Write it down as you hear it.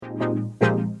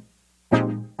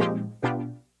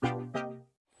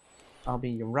I'll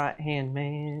be your right-hand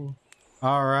man.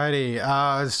 Alrighty,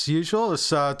 as usual,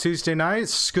 it's Tuesday night,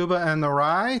 Scuba and the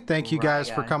Rye. Thank you guys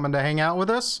for coming to hang out with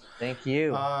us. Thank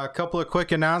you. A couple of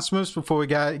quick announcements before we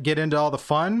get into all the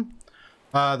fun.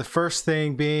 The first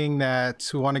thing being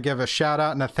that we want to give a shout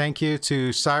out and a thank you to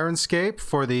Sirenscape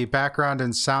for the background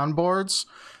and soundboards.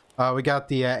 We got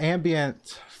the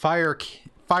ambient fire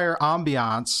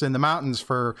ambiance in the mountains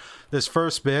for this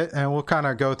first bit, and we'll kind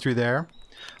of go through there.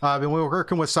 I've been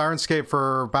working with Sirenscape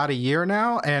for about a year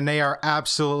now, and they are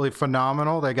absolutely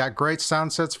phenomenal. They got great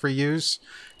sound sets for use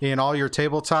in all your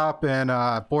tabletop and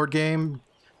board game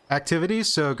activities,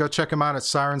 so go check them out at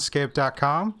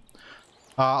sirenscape.com.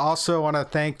 Also want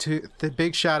to the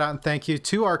big shout out and thank you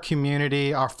to our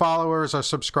community, our followers, our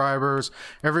subscribers,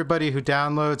 everybody who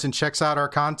downloads and checks out our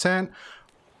content.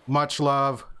 Much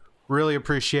love, really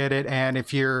appreciate it.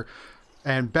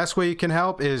 And best way you can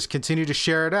help is continue to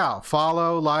share it out.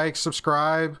 Follow, like,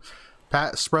 subscribe,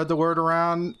 spread the word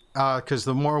around, because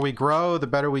the more we grow, the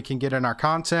better we can get in our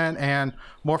content and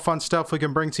more fun stuff we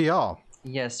can bring to y'all.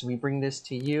 Yes, we bring this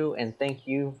to you, and thank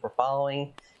you for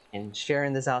following and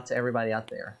sharing this out to everybody out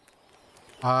there.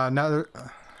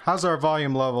 How's our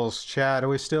volume levels, Chad? Are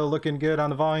we still looking good on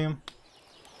the volume?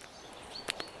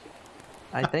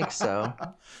 I think so.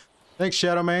 Thanks,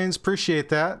 Shadowmains. Appreciate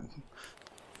that.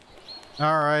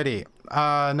 Alrighty.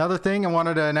 Another thing, I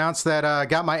wanted to announce that I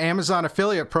got my Amazon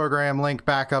affiliate program link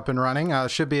back up and running.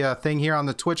 Should be a thing here on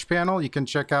the Twitch panel. You can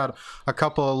check out a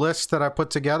couple of lists that I put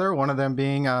together. One of them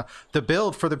being the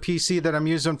build for the PC that I'm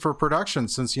using for production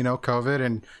since, COVID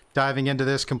and diving into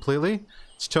this completely.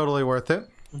 It's totally worth it.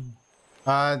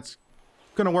 It's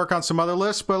going to work on some other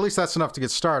lists, but at least that's enough to get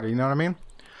started. You know what I mean?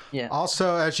 Yeah.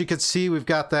 Also, as you can see, we've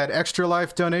got that Extra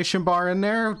Life donation bar in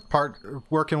there,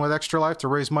 working with Extra Life to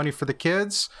raise money for the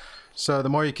kids. So the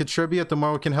more you contribute, the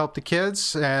more we can help the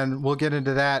kids, and we'll get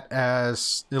into that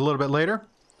as a little bit later.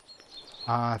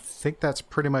 I think that's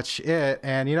pretty much it.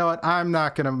 And you know what? I'm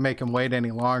not going to make them wait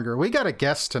any longer. We got a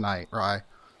guest tonight, Rye.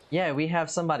 Yeah, we have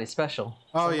somebody special.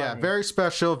 Yeah, very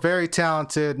special, very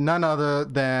talented, none other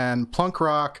than Plunk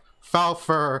Rock, Foul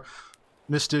Fur,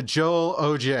 Mr. Joel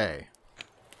OJ.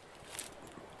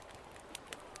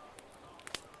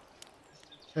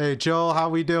 Hey, Joel, how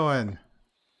we doing?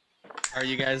 How are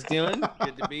you guys doing?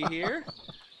 Good to be here.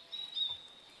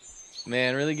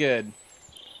 Man, really good.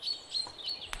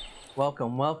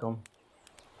 Welcome.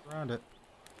 Around it.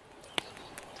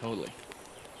 Totally.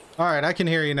 All right, I can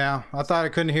hear you now. I thought I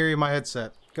couldn't hear you in my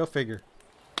headset. Go figure.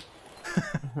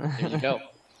 There you go.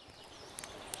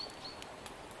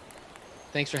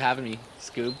 Thanks for having me,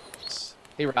 Scoob.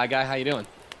 Hey, Rye Guy, how you doing?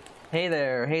 Hey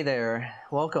there.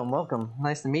 Welcome.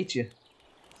 Nice to meet you.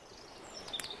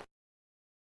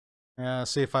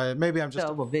 See if maybe I'm just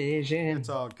double vision. It's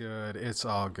all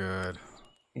good.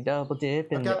 Double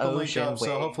dip in I've got the the link ocean up,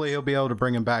 so hopefully he'll be able to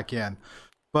bring him back in.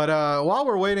 But while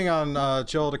we're waiting on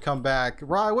Joel to come back,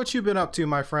 Rye, what you been up to,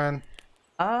 my friend?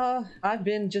 I've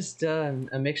been just a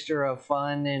mixture of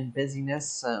fun and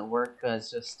busyness. Work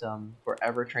is just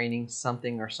forever training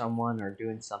something or someone or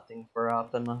doing something for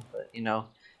Optima. But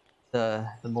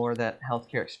the more that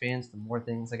healthcare expands, the more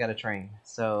things I got to train.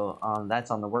 So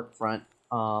that's on the work front.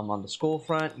 On the school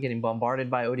front, getting bombarded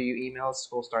by ODU emails.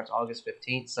 School starts August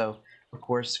 15th, so of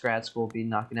course grad school will be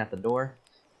knocking at the door.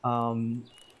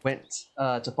 Went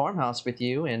to Farmhouse with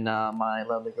you and my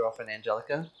lovely girlfriend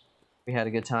Angelica. We had a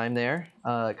good time there,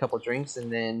 a couple drinks, and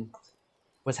then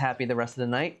was happy the rest of the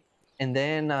night. And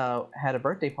then had a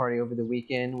birthday party over the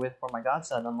weekend for my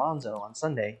godson Alonzo on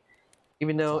Sunday.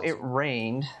 Even though it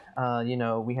rained,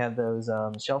 we have those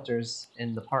shelters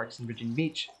in the parks in Virginia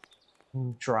Beach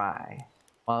dry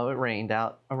while it rained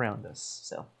out around us.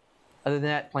 So other than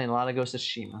that, playing a lot of Ghost of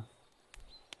Tsushima.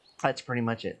 That's pretty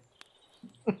much it.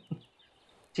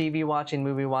 TV watching,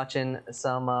 movie watching,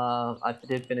 some I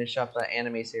did finish up an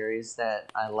anime series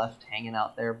that I left hanging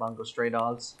out there, Bungo Stray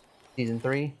Dogs season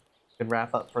 3. Good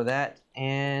wrap up for that,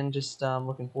 and just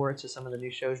looking forward to some of the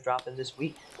new shows dropping this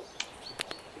week.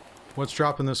 What's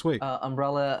dropping this week?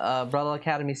 Umbrella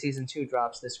Academy season 2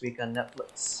 drops this week on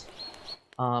Netflix.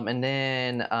 And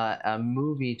then a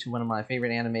movie to one of my favorite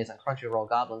animes on Crunchyroll,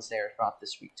 Goblin Slayer, dropped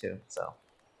this week too. So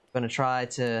I'm going to try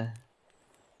to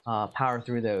power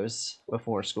through those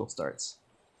before school starts.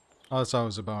 Oh, that's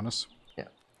always a bonus. Yeah.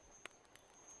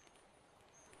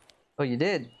 Oh, you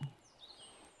did?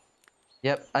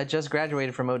 Yep, I just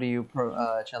graduated from ODU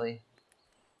Chelly.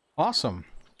 Awesome.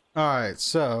 All right,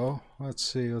 so let's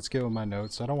see. Let's get with my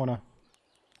notes. I don't want to...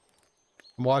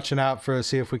 I'm watching out for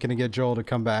see if we can get Joel to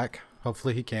come back.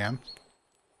 Hopefully he can.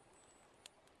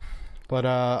 But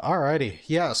alrighty,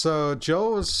 yeah. So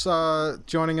Joe is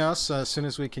joining us. As soon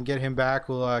as we can get him back,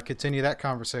 we'll continue that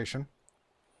conversation.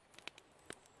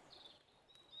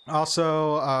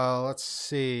 Also, let's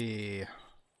see.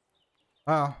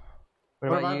 Well,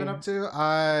 what have about I been you? up to?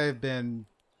 I've been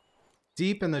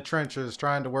deep in the trenches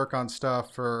trying to work on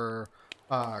stuff for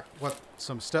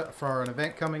some stuff for an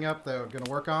event coming up that we're going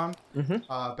to work on.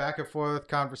 Mm-hmm. Back and forth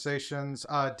conversations.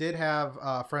 Did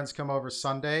have friends come over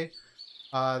Sunday.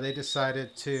 They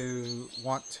decided to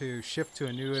want to shift to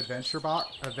a new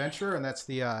adventure, and that's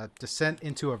the Descent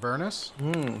into Avernus.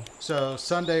 So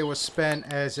Sunday was spent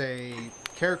as a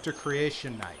character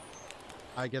creation night.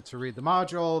 I get to read the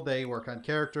module. They work on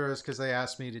characters because they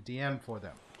asked me to DM for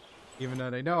them, even though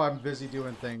they know I'm busy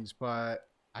doing things. But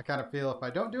I kind of feel if I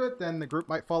don't do it, then the group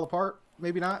might fall apart.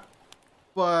 Maybe not,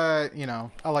 but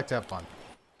I like to have fun.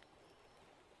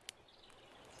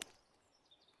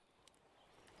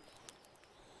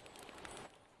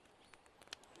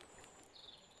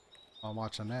 I'm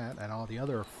watching that and all the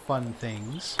other fun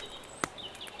things.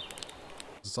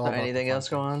 It's all about the Anything fun else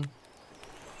going on? things.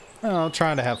 Well,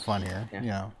 trying to have fun here.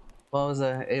 Yeah. Well,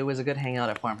 it was a good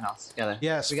hangout at Farmhouse.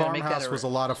 Yes, we gotta make that Farmhouse was a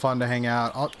lot of fun to hang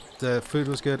out. The food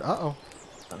was good.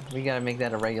 we gotta make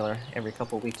that a regular every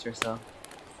couple weeks or so.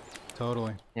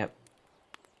 Totally. Yep.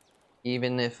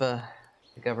 Even if the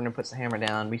governor puts the hammer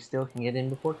down, we still can get in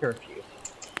before curfew.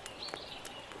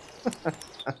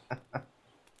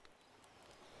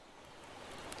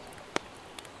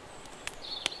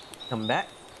 Come back.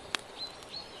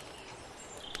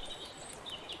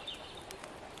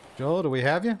 Joel, do we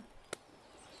have you?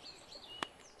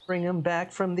 Bring him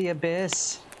back from the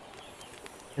abyss.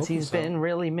 Because Hoping he's so. been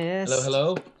really missed.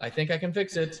 Hello. I think I can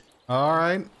fix it. All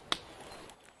right.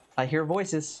 I hear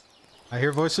voices. I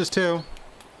hear voices too.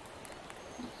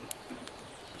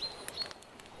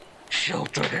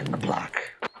 Sheltered in the block.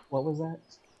 What was that?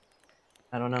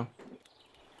 I don't know.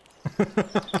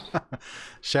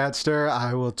 Shadster,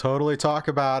 I will totally talk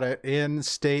about it in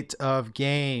State of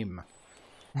Game.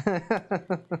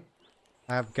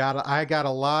 I got a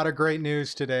lot of great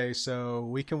news today, so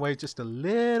we can wait just a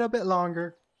little bit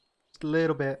longer. Just a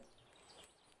little bit.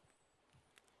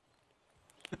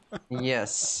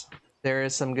 Yes, there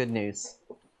is some good news.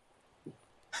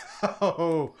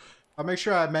 Oh, I'll make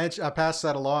sure I pass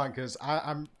that along because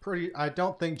I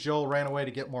don't think Joel ran away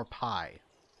to get more pie.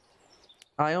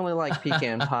 I only like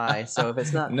pecan pie, so if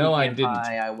it's not No, I pecan didn't.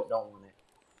 pie, don't want it.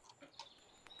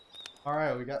 All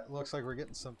right, looks like we're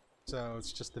getting some. So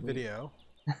it's just the video.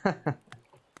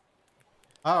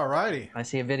 All righty. I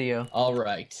see a video. All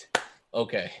right.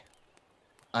 Okay.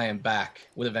 I am back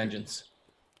with a vengeance.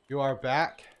 You are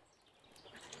back.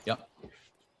 Yep.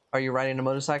 Are you riding a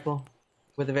motorcycle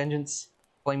with a vengeance?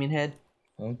 Flaming head?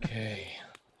 Okay.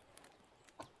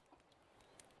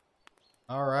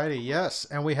 Alrighty, yes,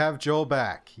 and we have Joel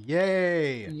back.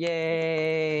 Yay!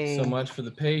 Yay! So much for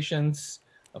the patience.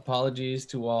 Apologies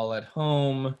to all at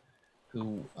home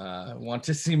who want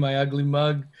to see my ugly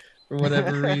mug for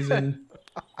whatever reason.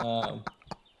 But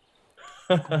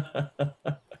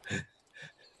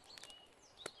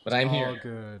I'm All here.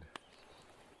 good.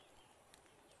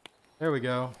 There we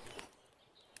go.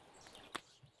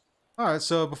 All right,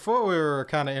 so before we were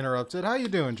kind of interrupted, how you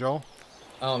doing, Joel?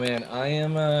 Oh man,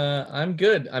 I'm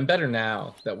good. I'm better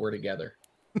now that we're together.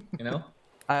 You know?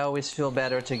 I always feel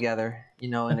better together,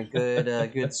 in a good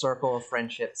good circle of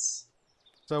friendships.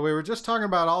 So we were just talking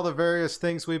about all the various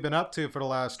things we've been up to for the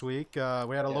last week. We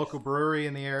had a Yes. local brewery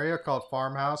in the area called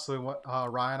Farmhouse. So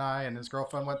Ryan and I and his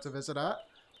girlfriend went to visit at.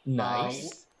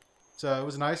 Nice. So it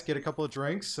was nice. Get a couple of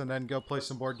drinks and then go play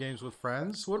some board games with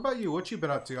friends. What about you? What you been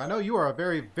up to? I know you are a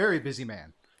very, very busy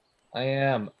man. I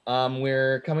am.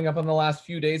 We're coming up on the last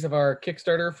few days of our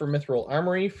Kickstarter for Mithril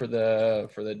Armory for the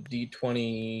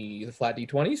D20, the flat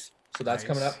D20s. So that's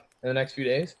coming Nice. up in the next few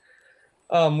days.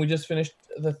 We just finished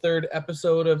the 3rd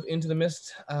episode of Into the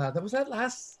Mist. Was that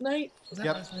last night? Was that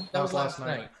Yep, last night? that was last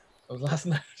night. That was last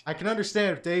night. I can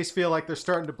understand if days feel like they're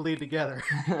starting to bleed together.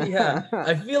 Yeah,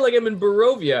 I feel like I'm in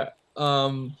Barovia.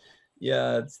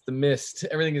 Yeah, it's the mist.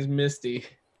 Everything is misty.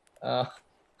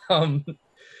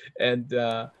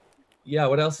 Yeah,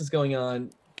 what else is going on?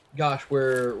 Gosh,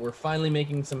 we're finally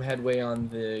making some headway on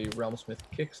the Realmsmith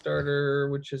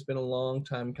Kickstarter, which has been a long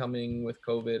time coming with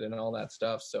COVID and all that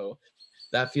stuff. So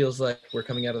that feels like we're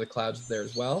coming out of the clouds there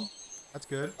as well. That's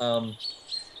good.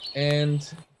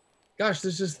 And gosh,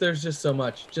 there's just so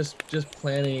much. Just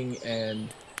planning and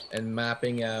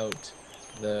mapping out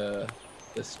the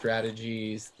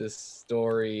strategies, the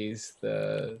stories,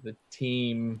 the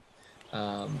team.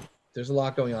 There's a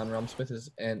lot going on. Realmsmith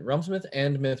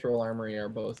and Mithril Armory are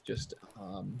both just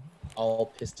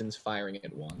all pistons firing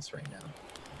at once right now.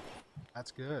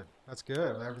 That's good. That's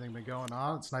good. With everything been going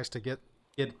on, it's nice to get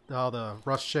all the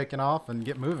rust shaken off and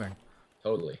get moving.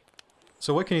 Totally.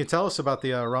 So, what can you tell us about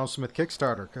the Realmsmith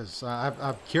Kickstarter? Because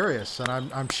I'm curious, and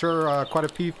I'm sure quite a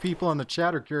few people in the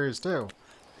chat are curious too.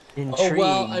 Intrigued. Oh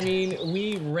well, I mean,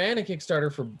 we ran a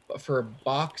Kickstarter for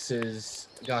boxes.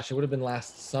 Gosh, it would have been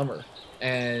last summer,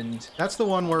 and That's the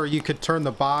one where you could turn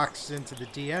the box into the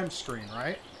DM screen,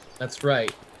 right? that's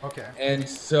right. Okay. And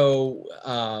so,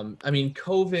 I mean,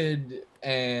 COVID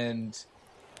and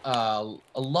a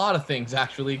lot of things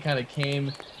actually kind of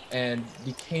came and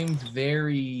became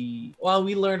very well.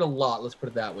 We learned a lot. Let's put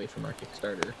it that way from our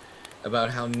Kickstarter about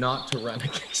how not to run a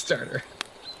Kickstarter.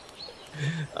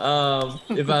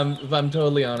 If I'm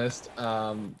totally honest,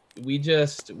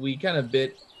 we kind of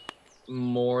bit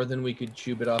more than we could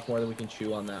chew, bit off more than we can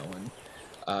chew on that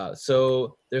one.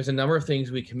 So there's a number of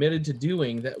things we committed to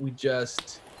doing that we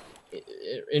just,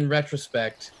 in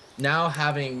retrospect, now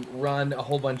having run a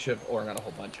whole bunch of, or not a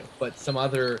whole bunch of, but some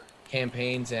other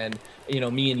campaigns, and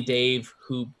me and Dave,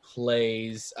 who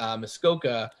plays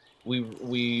Muskoka,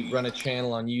 we run a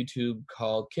channel on YouTube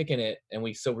called Kicking It, and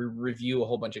we review a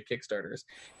whole bunch of Kickstarters,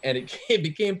 and it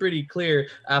became pretty clear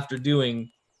after doing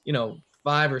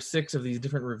 5 or 6 of these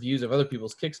different reviews of other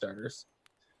people's Kickstarters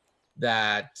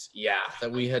that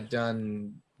we had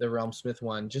done the Realmsmith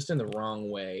one just in the wrong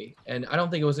way. And I don't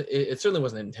think it certainly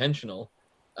wasn't intentional,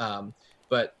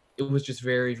 but it was just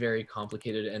very, very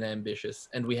complicated and ambitious.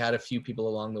 And we had a few people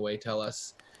along the way tell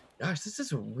us, gosh, this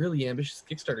is a really ambitious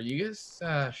Kickstarter. You guys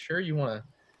sure you want to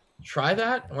try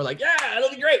that? And we're like, yeah, it'll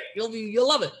be great. You'll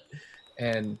love it.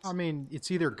 And I mean,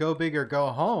 it's either go big or go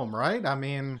home, right? I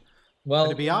mean, well,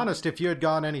 to be honest, if you had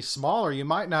gone any smaller, you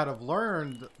might not have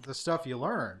learned the stuff you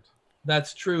learned.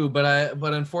 that's true, but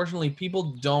unfortunately,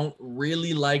 people don't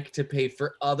really like to pay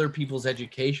for other people's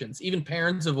educations. Even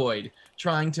parents avoid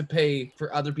trying to pay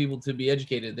for other people to be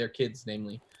educated, their kids,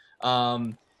 namely.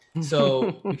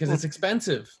 So because it's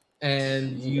expensive,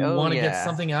 and you want to get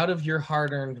something out of your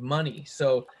hard-earned money.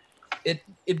 So it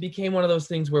became one of those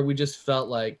things where we just felt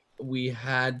like we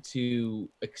had to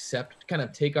kind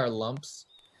of take our lumps,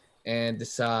 and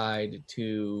decide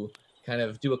to kind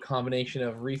of do a combination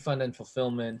of refund and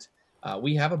fulfillment.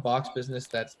 We have a box business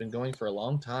that's been going for a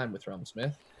long time with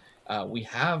Realmsmith. We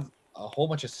have a whole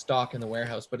bunch of stock in the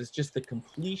warehouse, but it's just the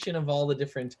completion of all the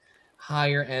different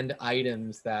higher end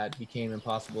items that became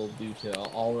impossible due to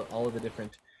all of the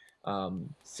different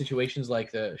situations,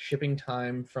 like the shipping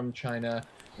time from China,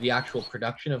 the actual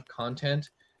production of content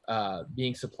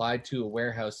being supplied to a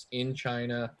warehouse in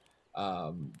China,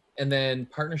 and then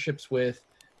partnerships with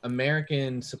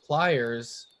American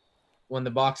suppliers when the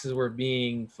boxes were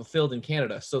being fulfilled in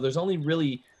Canada. So there's only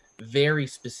really very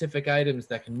specific items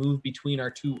that can move between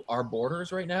our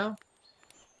borders right now,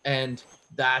 and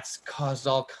that's caused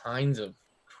all kinds of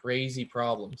crazy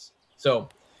problems. So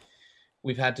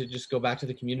we've had to just go back to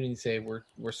the community and say,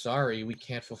 we're sorry, we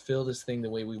can't fulfill this thing the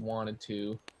way we wanted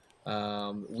to.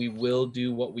 We will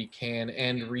do what we can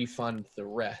and refund the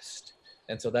rest.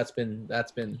 And so that's the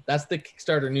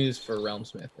Kickstarter news for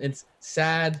Realmsmith. It's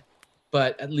sad,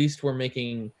 but at least we're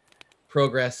making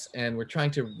progress, and we're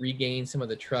trying to regain some of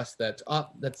the trust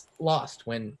that's lost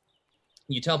when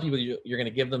you tell people you're going to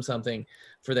give them something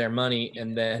for their money,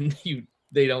 and then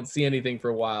they don't see anything for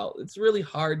a while. It's really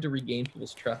hard to regain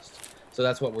people's trust. So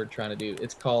that's what we're trying to do.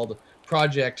 It's called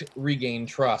Project Regain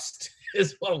Trust,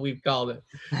 is what we've called it.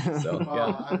 So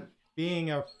yeah.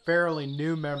 Being a fairly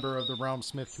new member of the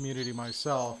Realmsmith community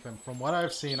myself, and from what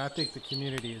I've seen, I think the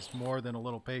community is more than a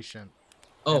little patient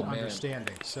and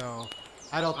understanding. So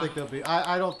I don't think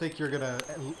I don't think you're gonna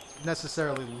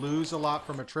necessarily lose a lot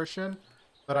from attrition,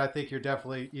 but I think you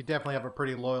definitely have a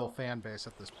pretty loyal fan base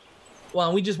at this point.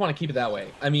 Well, we just want to keep it that way.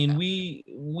 I mean,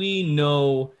 we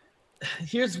know.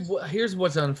 Here's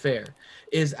what's unfair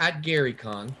is at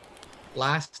GaryCon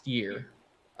last year.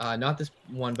 Not this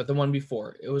one, but the one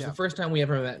before. It was the first time we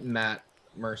ever met Matt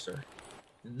Mercer.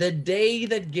 The day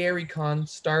that GaryCon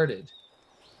started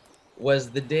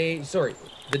was the day that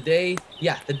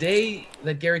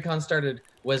GaryCon started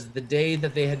was the day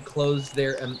that they had closed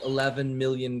their $11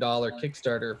 million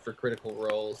Kickstarter for Critical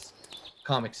Role's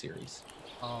comic series.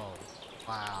 Oh,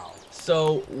 wow.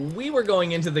 So we were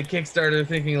going into the Kickstarter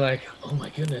thinking like, oh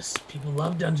my goodness, people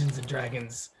love Dungeons and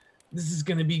Dragons. This is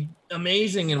going to be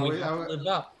amazing, and we have to live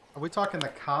up. Are we talking the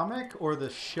comic or the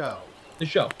show? The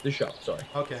show, sorry.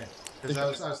 Okay,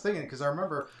 because I was thinking, because I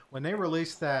remember when they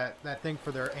released that thing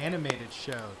for their animated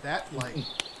show, that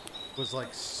was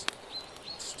like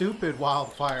stupid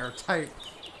wildfire type.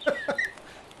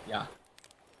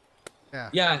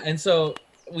 Yeah, and so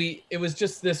it was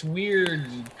just this weird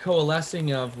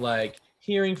coalescing of like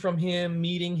hearing from him,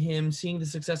 meeting him, seeing the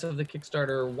success of the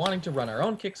Kickstarter, wanting to run our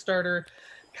own Kickstarter,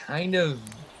 kind of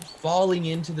falling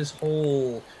into this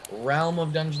whole realm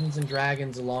of Dungeons and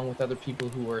Dragons along with other people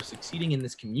who are succeeding in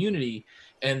this community.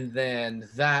 And then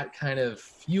that kind of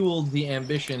fueled the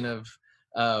ambition of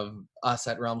us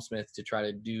at Realmsmith to try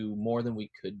to do more than we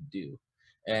could do.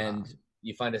 And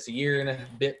you find us a year and a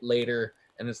bit later,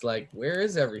 and it's like, where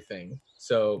is everything?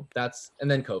 So that's, and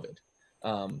then COVID,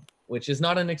 which is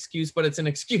not an excuse, but it's an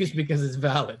excuse because it's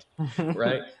valid,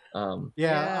 right?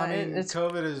 Yeah, I mean, it's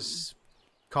COVID has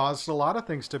caused a lot of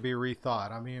things to be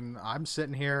rethought. I mean, I'm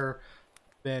sitting here,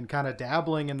 been kind of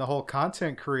dabbling in the whole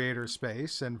content creator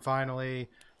space, and finally,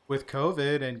 with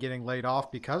COVID and getting laid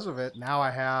off because of it, now I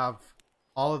have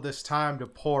all of this time to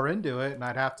pour into it, and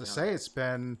I'd have to say it's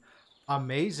been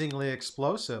amazingly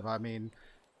explosive. I mean,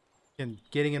 in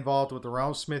getting involved with the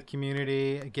Realmsmith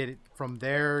community,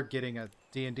 getting a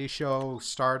D&D show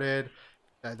started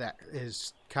that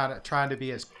is kind of trying to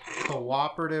be as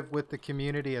cooperative with the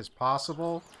community as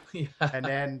possible. Yeah. And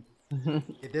then in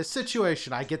this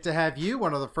situation, I get to have you,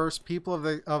 one of the first people of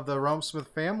the Realmsmith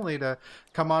family, to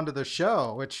come onto the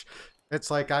show, which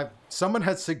it's like someone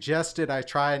had suggested I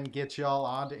try and get y'all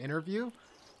on to interview,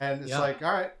 and it's like,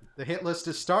 all right, the hit list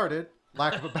is started.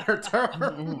 Lack of a better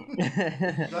term.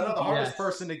 I know the hardest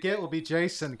person to get will be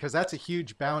Jason, because that's a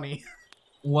huge bounty.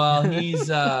 Well,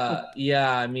 he's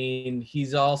I mean,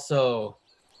 he's also,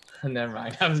 never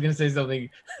mind. I was gonna say something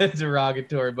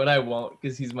derogatory, but I won't,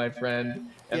 because he's my friend.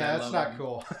 And yeah, that's not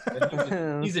cool.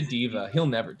 He's a diva. He'll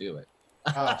never do it.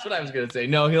 That's what I was gonna say.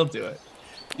 No, he'll do it.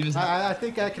 I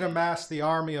think I can amass the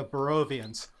army of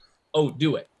Barovians. Oh,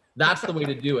 do it. That's the way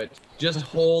to do it. Just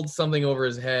hold something over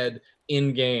his head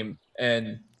in game,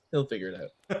 and he'll figure it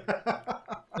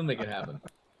out. He'll make it happen.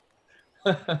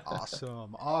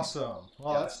 Awesome.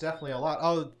 Well, that's definitely a lot.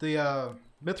 Oh, the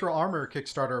Mithril Armor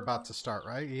Kickstarter about to start,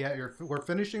 right? Yeah, we're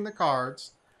finishing the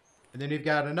cards, and then you've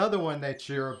got another one that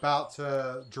you're about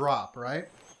to drop, right?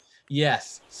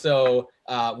 Yes. So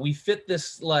we fit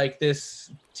this this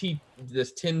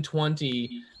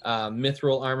 1020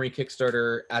 Mithril Armory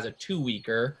Kickstarter as a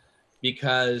 2-weeker,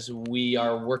 because we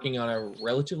are working on a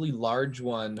relatively large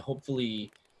one,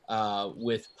 hopefully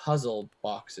with puzzle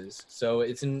boxes. So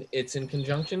it's in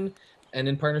conjunction and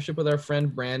in partnership with our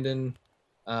friend Brandon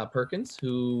Perkins,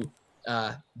 who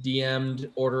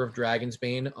DM'd Order of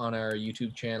Dragonsbane on our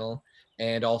YouTube channel,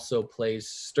 and also plays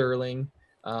Sterling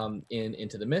in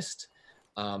Into the Mist,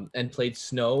 and played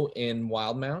Snow in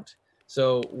Wildmount.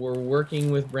 So we're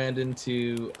working with Brandon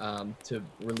to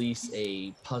release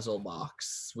a puzzle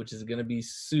box, which is going to be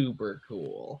super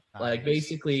cool. Nice. Like,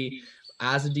 basically,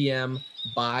 as a DM,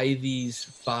 buy these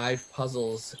 5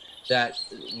 puzzles that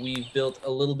we've built a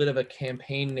little bit of a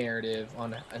campaign narrative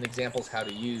on and examples how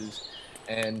to use,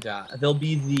 and they'll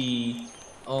be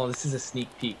this is a sneak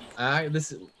peek.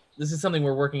 This is something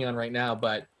we're working on right now,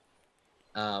 but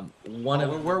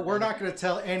we're not going to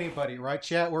tell anybody, right,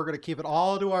 chat? We're going to keep it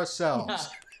all to ourselves.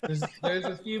 There's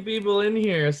a few people in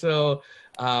here, so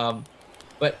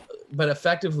but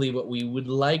effectively what we would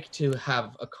like to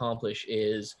have accomplish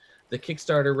is the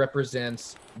Kickstarter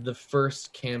represents the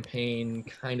first campaign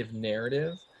kind of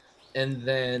narrative, and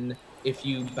then if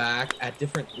you back at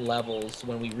different levels,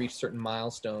 when we reach certain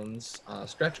milestones,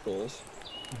 stretch goals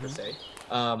per se,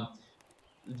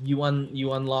 you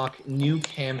unlock new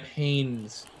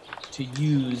campaigns to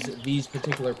use these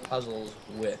particular puzzles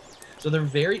with. So they're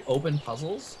very open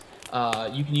puzzles.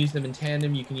 You can use them in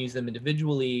tandem, you can use them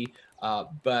individually,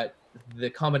 but the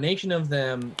combination of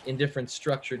them in different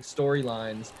structured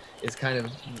storylines is kind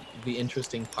of the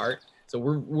interesting part. So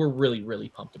we're really, really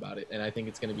pumped about it, and I think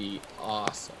it's going to be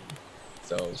awesome.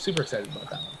 So super excited about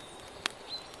that one.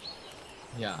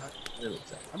 Yeah, really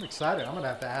excited. I'm excited. I'm going to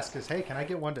have to ask us, hey, can I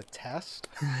get one to test?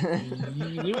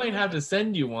 We might have to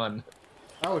send you one.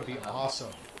 That would be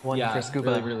awesome. One for scuba.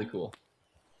 Really, really cool.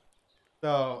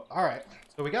 So, all right.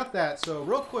 So we got that. So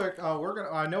real quick, I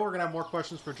know we're gonna have more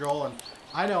questions for Joel, and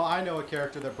I know a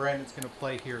character that Brandon's gonna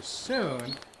play here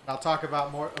soon. I'll talk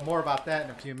about more about that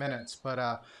in a few minutes.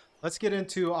 But let's get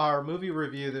into our movie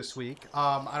review this week.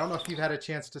 I don't know if you've had a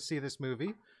chance to see this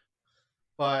movie,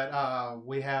 but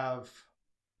we have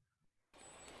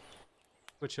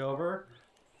switch over.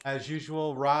 As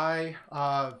usual, Rye,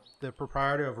 the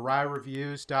proprietor of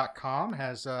RyeReviews.com,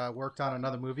 has worked on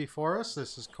another movie for us.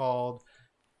 This is called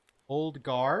Old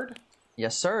Guard.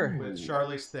 Yes, sir. With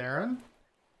Charlize Theron.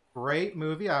 Great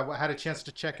movie. I had a chance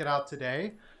to check it out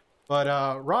today. But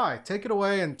Rye, take it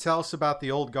away and tell us about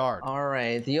The Old Guard. All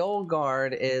right, The Old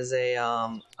Guard is a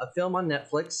film on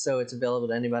Netflix, so it's available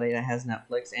to anybody that has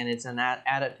Netflix, and it's an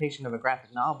adaptation of a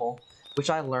graphic novel, which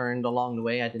I learned along the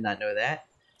way. I did not know that.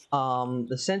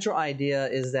 The central idea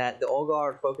is that the Old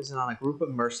Guard focuses on a group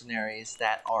of mercenaries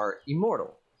that are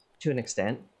immortal to an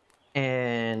extent,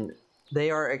 and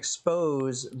they are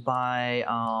exposed by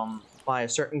a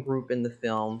certain group in the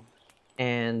film,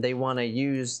 and they want to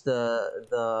use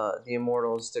the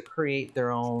immortals to create their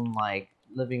own like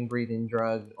living breathing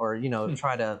drug, or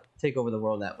try to take over the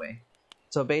world that way.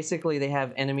 So basically they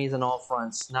have enemies on all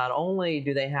fronts. Not only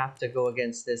do they have to go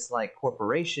against this like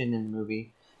corporation in the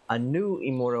movie, a new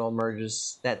immortal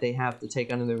emerges that they have to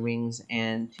take under their wings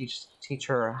and teach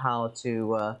her how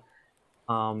to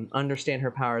understand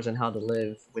her powers and how to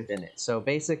live within it. So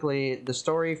basically, the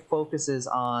story focuses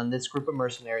on this group of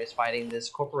mercenaries fighting this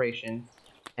corporation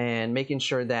and making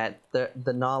sure that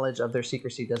the knowledge of their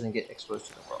secrecy doesn't get exposed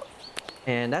to the world.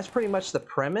 And that's pretty much the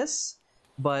premise.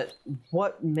 But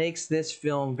what makes this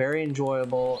film very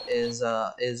enjoyable is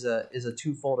a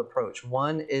twofold approach.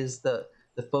 One is the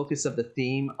focus of the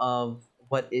theme of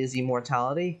what is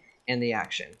immortality and the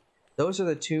action. Those are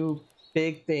the two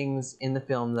big things in the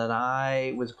film that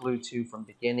I was glued to from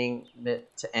beginning mid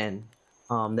to end.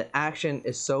 The action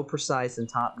is so precise and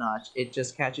top notch; it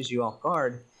just catches you off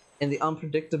guard, and the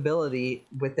unpredictability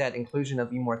with that inclusion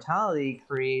of immortality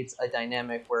creates a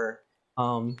dynamic where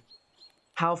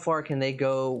how far can they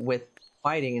go with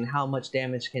fighting, and how much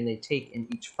damage can they take in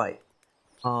each fight.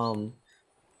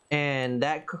 And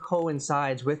that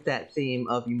coincides with that theme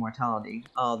of immortality.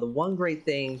 The one great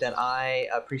thing that I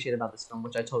appreciate about this film,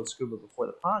 which I told Scuba before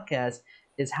the podcast,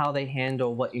 is how they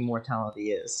handle what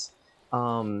immortality is.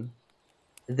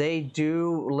 They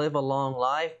do live a long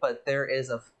life, but there is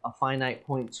a finite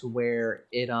point to where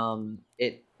it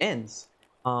ends.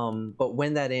 But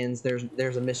when that ends,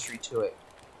 there's a mystery to it.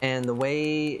 And the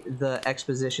way the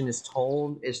exposition is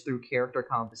told is through character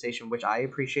conversation, which I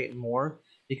appreciate more,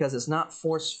 because it's not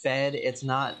force-fed. It's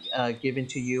not given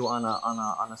to you on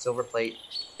a silver plate.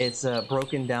 It's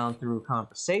broken down through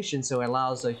conversation, so it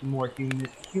allows a more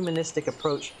humanistic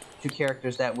approach to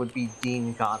characters that would be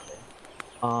deemed godly.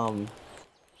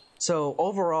 So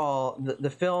overall, the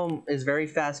film is very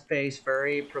fast-paced,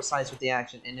 very precise with the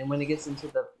action, and then when it gets into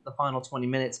the final 20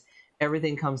 minutes,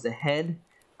 everything comes to head.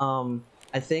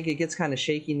 I think it gets kind of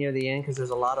shaky near the end because there's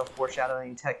a lot of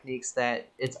foreshadowing techniques that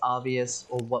it's obvious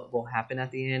or what will happen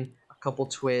at the end. A couple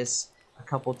twists, a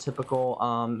couple typical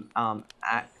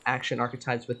action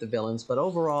archetypes with the villains, but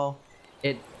overall,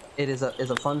 it is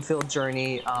a fun-filled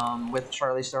journey with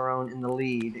Charlize Theron in the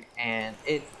lead, and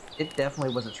it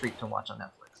definitely was a treat to watch on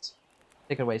Netflix.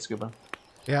 Take it away, Scuba.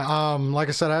 Yeah, like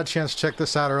I said, I had a chance to check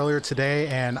this out earlier today,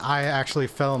 and I actually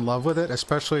fell in love with it,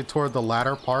 especially toward the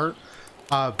latter part.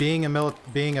 Being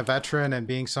a veteran and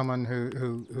being someone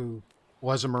who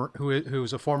was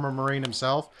who's a former Marine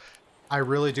himself, I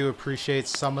really do appreciate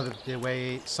some of the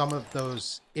way some of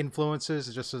those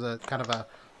influences, just as a kind of a,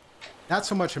 not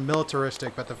so much a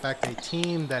militaristic, but the fact a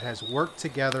team that has worked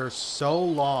together so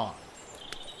long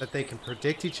that they can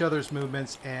predict each other's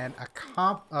movements and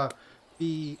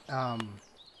be a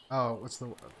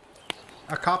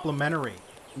complementary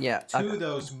to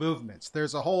those movements.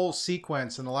 There's a whole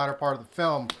sequence in the latter part of the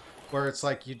film where it's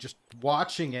like you're just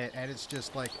watching it, and it's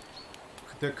just like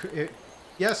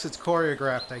yes, it's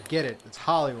choreographed. I get it. It's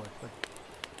Hollywood, but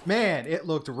man, it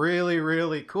looked really,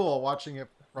 really cool watching it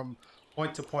from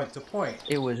point to point to point.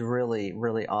 It was really,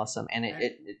 really awesome, and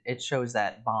it shows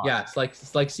that bond. Yeah, it's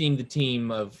like seeing the team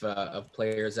of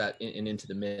players in Into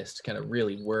the Mist kind of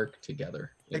really work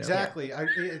together. Exactly. Yeah.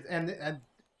 And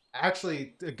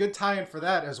actually, a good tie-in for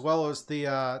that, as well as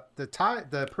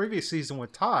the previous season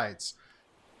with Tides.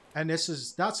 And this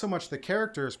is not so much the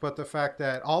characters, but the fact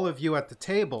that all of you at the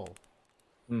table,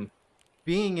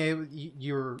 being able,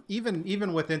 you're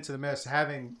even with Into the Mist,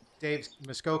 having Dave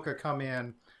Muskoka come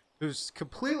in, who's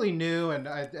completely new and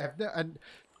a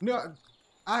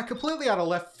completely out of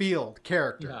left field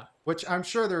character, which I'm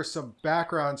sure there's some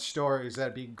background stories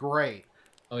that'd be great.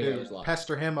 Oh yeah, there's a lot.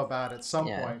 Pester him about at some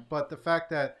point. But the fact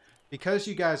that because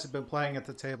you guys have been playing at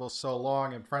the table so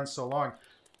long and friends so long,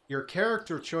 your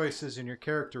character choices and your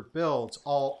character builds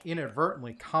all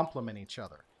inadvertently complement each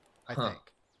other, I think.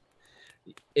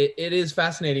 It is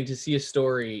fascinating to see a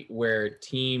story where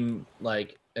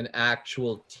an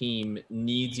actual team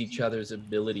needs each other's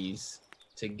abilities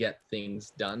to get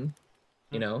things done,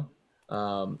 and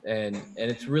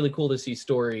it's really cool to see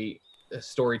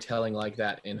storytelling like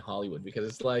that in Hollywood, because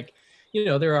it's like,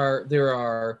 there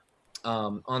are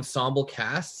ensemble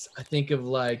casts. I think of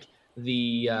like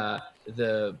the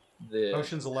the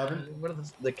Ocean's 11. What are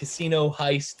the casino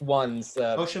heist ones?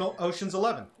 Ocean's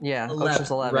 11. Yeah, 11,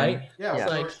 Ocean's 11. right? Yeah, Yeah. with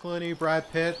Like- George Clooney,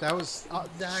 Brad Pitt. That was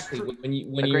Exactly. str- When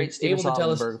A you're great Steven able to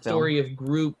tell a Soderbergh story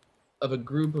of a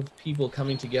group of people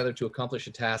coming together to accomplish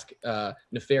a task,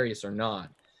 nefarious or not,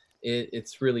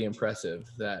 it's really impressive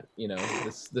that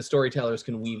the storytellers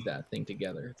can weave that thing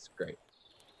together. It's great.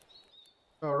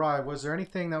 All right. Was there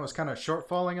anything that was kind of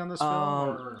shortfalling on this film?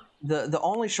 Or... The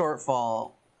only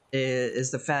shortfall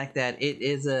is the fact that it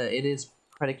is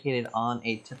predicated on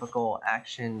a typical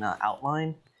action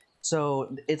outline.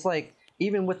 So it's like,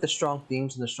 even with the strong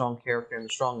themes and the strong character and the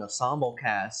strong ensemble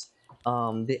cast,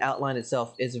 the outline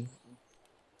itself is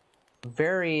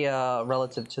very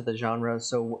relative to the genre.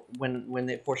 So when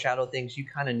they foreshadow things, you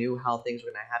kind of knew how things were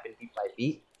going to happen beat by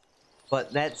beat.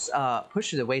 But that's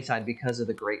pushed to the wayside because of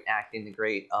the great acting,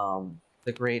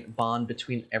 the great bond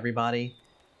between everybody,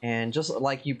 and just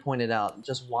like you pointed out,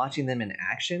 just watching them in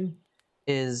action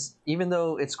is, even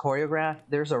though it's choreographed,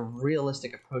 there's a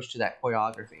realistic approach to that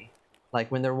choreography.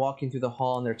 Like when they're walking through the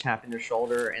hall and they're tapping their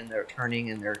shoulder and they're turning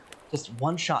and they're just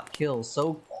one-shot kills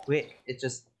so quick, it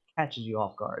just catches you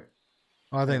off guard.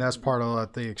 Well, I think that's part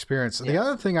of the experience. The Yeah.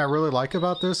 other thing I really like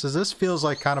about this is this feels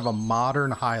like kind of a modern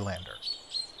Highlander.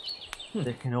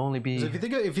 There can only be 'Cause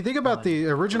if you think about the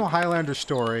original Highlander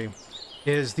story,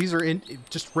 is these are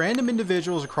just random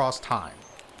individuals across time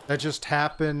that just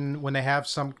happen when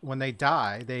they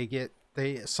die,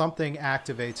 something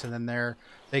activates, and then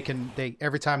they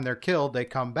every time they're killed they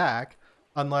come back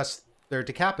unless they're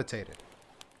decapitated.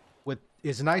 What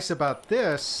is nice about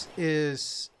this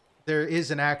is there is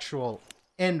an actual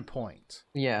end point.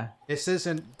 yeah. This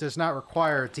does not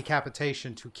require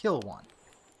decapitation to kill one,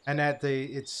 and that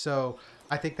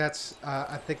I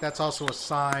think that's also a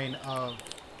sign of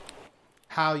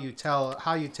how you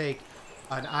take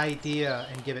an idea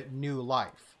and give it new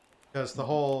life, because the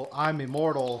whole "I'm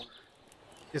immortal"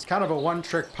 is kind of a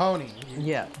one-trick pony.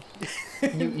 Yeah.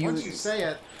 Once you say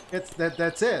it,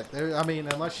 that's it. I mean,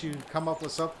 unless you come up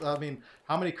with something. I mean,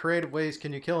 how many creative ways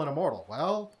can you kill an immortal?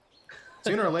 Well,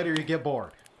 sooner or later you get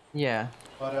bored. Yeah.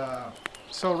 But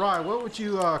so Ryan, what would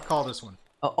you call this one?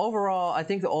 Overall, I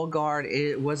think the Old Guard,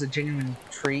 it was a genuine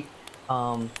treat.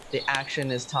 The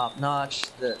action is top notch.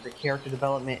 The character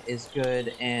development is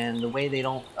good, and the way they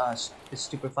don't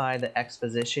stupefy the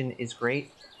exposition is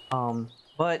great.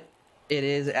 But it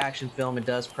is an action film. It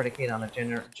does predicate on a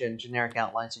generic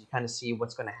outline, so you kind of see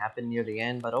what's going to happen near the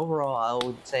end. But overall, I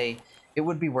would say it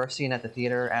would be worth seeing at the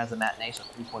theater as a matinee, so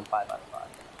 3.5 out of 5.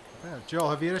 Yeah, Joel,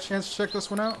 have you had a chance to check this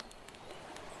one out?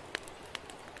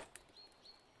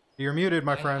 You're muted,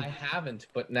 my friend. I haven't,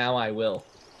 but now I will.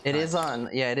 It is on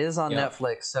Yep.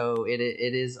 Netflix, so it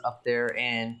is up there,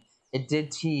 and it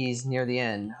did tease near the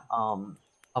end of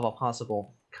a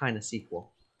possible kind of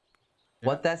sequel. Yeah.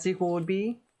 What that sequel would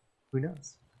be, who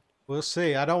knows? We'll see.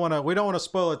 We don't want to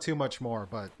spoil it too much more,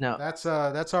 but No. that's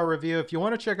our review. If you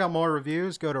want to check out more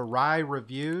reviews, go to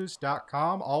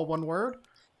ryreviews.com, all one word,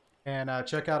 and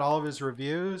check out all of his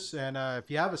reviews. And if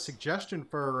you have a suggestion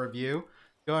for a review,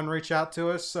 go and reach out to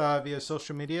us via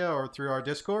social media or through our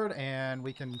Discord, and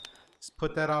we can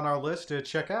put that on our list to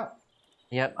check out.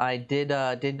 Yep, I did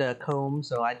comb,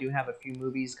 so I do have a few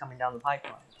movies coming down the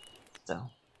pipeline. So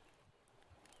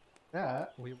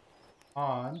That we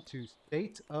on to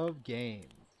State of Game.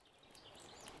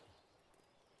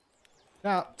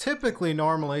 Now, typically,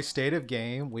 normally, State of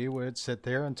Game, we would sit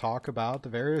there and talk about the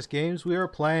various games we were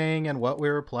playing and what we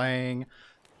were playing,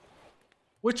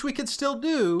 which we could still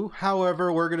do.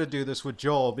 However, we're going to do this with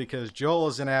Joel because Joel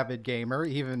is an avid gamer,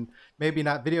 even maybe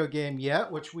not video game yet,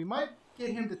 which we might get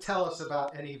him to tell us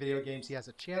about any video games he has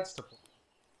a chance to play.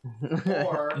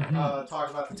 Or talk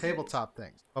about the tabletop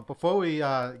things. But before we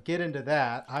get into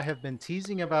that, I have been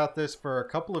teasing about this for a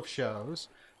couple of shows,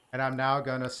 and I'm now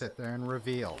going to sit there and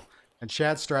reveal. And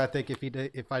Shadster, I think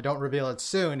if I don't reveal it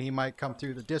soon, he might come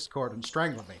through the Discord and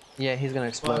strangle me. yeah, he's gonna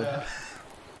explode.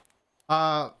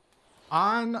 But,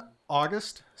 on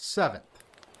August 7th,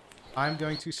 I'm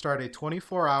going to start a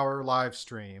 24-hour live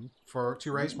stream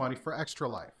to raise money for Extra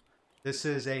Life. This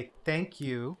is a thank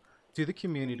you to the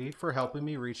community for helping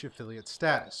me reach affiliate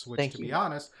status, which, Thank to you. be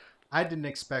honest, I didn't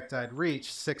expect I'd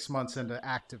reach 6 months into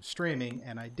active streaming,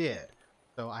 and I did.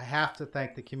 So I have to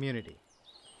thank the community.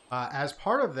 As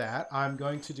part of that, I'm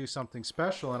going to do something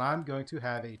special, and I'm going to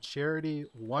have a charity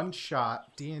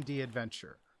one-shot D&D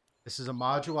adventure. This is a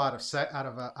module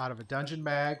out of a dungeon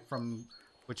mag from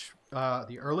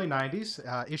the early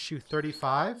 90s, issue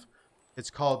 35. It's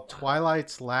called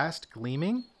Twilight's Last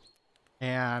Gleaming.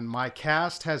 And my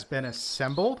cast has been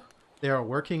assembled. They are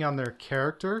working on their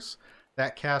characters.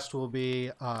 That cast will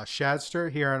be Shadster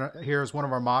here is one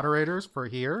of our moderators for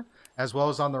here, as well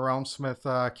as on the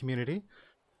Realmsmith community.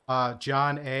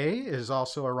 John A is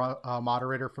also a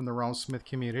moderator from the Realmsmith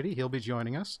community. He'll be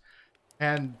joining us.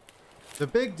 And the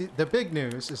big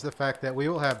news is the fact that we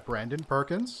will have Brandon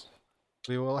Perkins,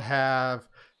 we will have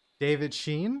David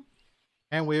Sheen,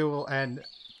 and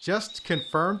just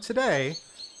confirmed today,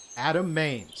 Adam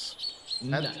Maines.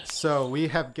 Nice. So we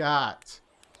have got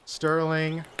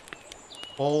Sterling,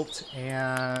 Bolt,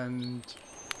 and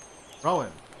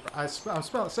Rowan. I'm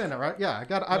saying that right? Yeah,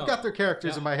 I've got their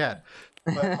characters in my head.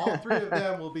 But all three of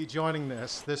them will be joining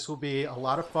this. This will be a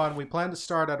lot of fun. We plan to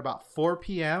start at about 4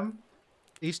 p.m.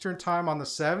 Eastern time on the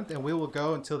 7th, and we will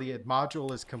go until the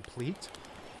module is complete.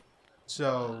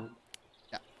 So,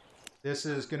 yeah, this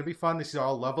is going to be fun. These are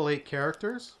all level 8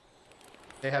 characters.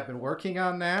 They have been working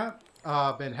on that.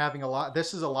 Been having a lot.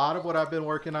 This is a lot of what I've been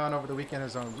working on over the weekend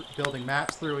is on building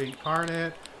maps through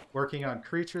Incarnate, working on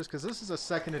creatures, because this is a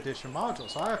 2nd edition module,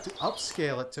 so I have to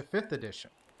upscale it to 5th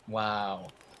edition. Wow.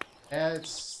 And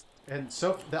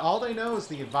all they know is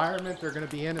the environment they're going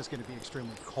to be in is going to be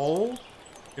extremely cold.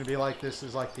 It's going to be like this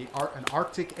is like an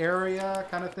Arctic area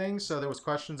kind of thing. So there was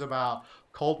questions about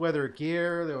cold weather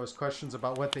gear. There was questions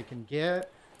about what they can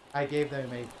get. I gave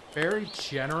them a very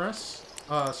generous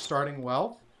starting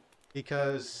wealth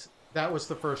because that was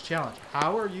the first challenge.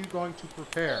 How are you going to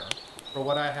prepare for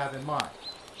what I have in mind?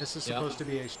 This is supposed to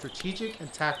be a strategic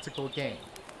and tactical game,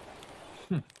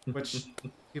 which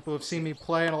people have seen me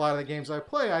play in a lot of the games I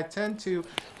play. I tend to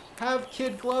have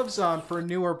kid gloves on for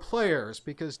newer players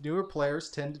because newer players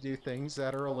tend to do things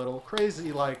that are a little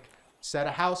crazy, like set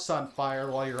a house on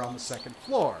fire while you're on the 2nd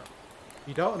floor. If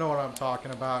you don't know what I'm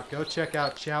talking about, go check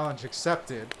out Challenge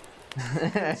Accepted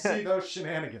and see those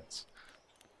shenanigans.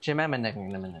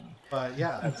 But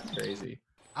yeah, that's crazy.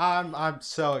 I'm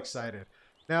so excited.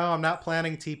 No, I'm not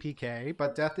planning TPK,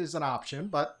 but death is an option.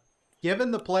 But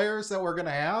given the players that we're going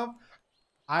to have,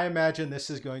 I imagine this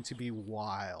is going to be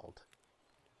wild.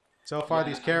 So far,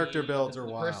 these character builds are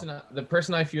wild. The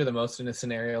person I fear the most in a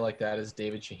scenario like that is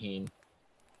David Shaheen.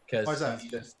 Because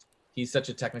he's such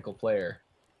a technical player.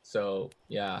 So,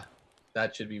 yeah,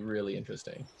 that should be really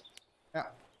interesting. Yeah.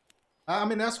 I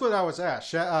mean, that's what I was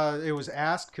asked. It was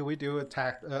asked, could we do a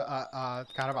kind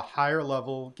of a higher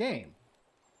level game?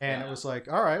 And it was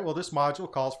like, all right, well, this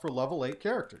module calls for level 8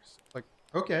 characters. Like,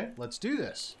 okay, let's do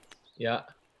this. Yeah.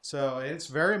 So it's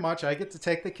very much, I get to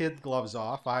take the kid gloves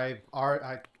off. I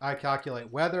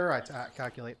calculate weather. I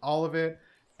calculate all of it.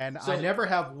 And I never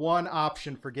have one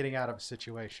option for getting out of a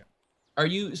situation. Are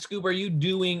you, Scoob, are you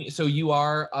doing, so you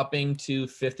are upping to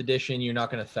 5th edition? You're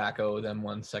not going to THACO them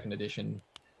 2nd edition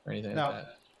or anything like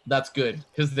that? That's good,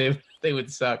 because they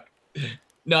would suck.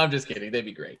 No, I'm just kidding. They'd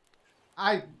be great.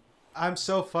 I'm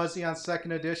so fuzzy on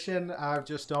 2nd edition. I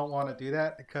just don't want to do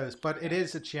that but it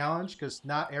is a challenge because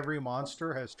not every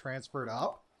monster has transferred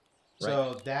up. Right.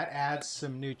 So that adds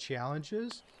some new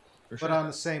challenges. For sure. But on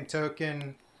the same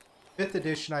token, 5th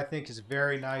edition I think is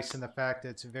very nice in the fact that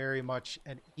it's very much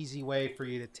an easy way for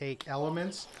you to take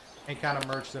elements and kind of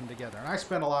merge them together. And I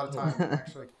spend a lot of time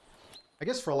actually, I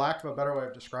guess for lack of a better way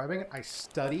of describing it, I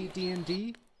study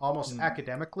D&D almost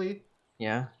academically.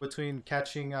 Yeah. Between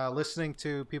listening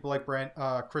to people like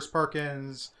Chris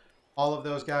Perkins, all of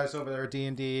those guys over there at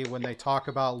D&D, when they talk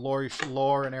about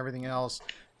lore and everything else,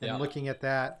 and looking at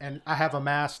that. And I have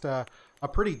amassed a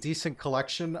pretty decent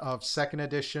collection of 2nd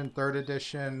edition, 3rd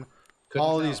edition,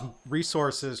 all of these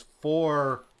resources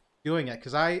for doing it.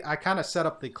 Because I kind of set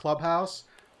up the clubhouse.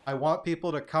 I want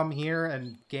people to come here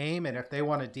and game, and if they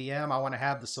want to DM, I want to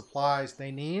have the supplies they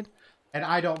need. And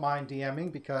I don't mind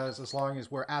DMing because as long as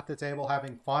we're at the table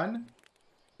having fun,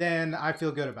 then I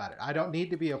feel good about it. I don't need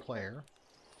to be a player,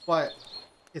 but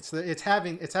it's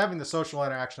having the social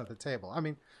interaction at the table. I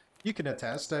mean, you can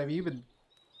attest. I mean, even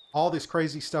all this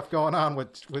crazy stuff going on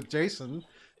with Jason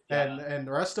and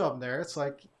the rest of them there. It's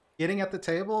like getting at the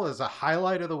table is a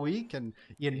highlight of the week, and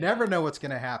you never know what's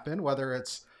going to happen. Whether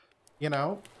it's,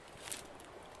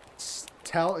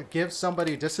 give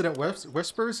somebody dissident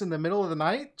whispers in the middle of the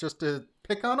night just to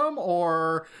pick on them,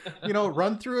 or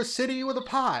run through a city with a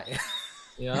pie.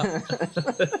 Yeah.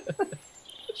 But,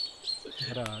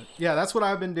 that's what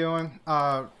I've been doing.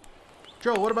 Joe,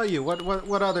 what about you?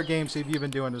 What other games have you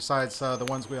been doing besides the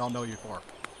ones we all know you for?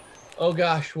 Oh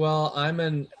gosh, well, I have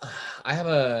an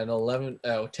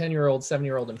 10-year-old,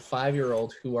 7-year-old, and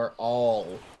 5-year-old who are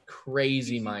all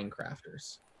crazy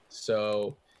Minecrafters.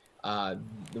 So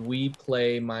we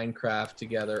play Minecraft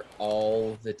together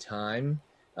all the time.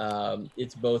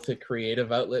 It's both a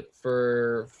creative outlet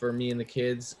for me and the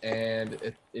kids, and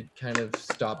it kind of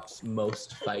stops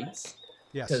most fights.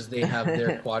 Yes. because they have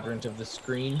their quadrant of the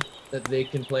screen that they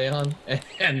can play on,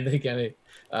 and they kind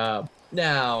of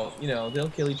now they'll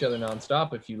kill each other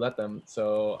nonstop if you let them.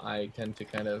 So I tend to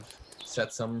kind of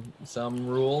set some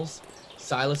rules.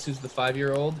 Silas, who's the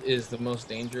 5-year-old, is the most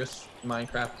dangerous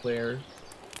Minecraft player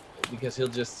because he'll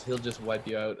just wipe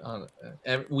you out on.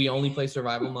 We only play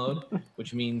survival mode,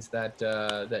 which means that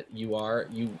that you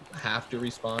have to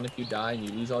respawn if you die and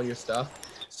you lose all your stuff.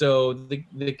 So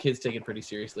the kids take it pretty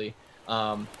seriously.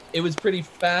 It was pretty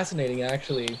fascinating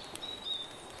actually.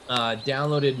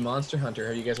 Downloaded Monster Hunter.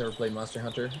 Have you guys ever played Monster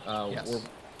Hunter? Yes.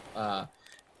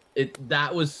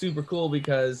 That was super cool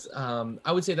because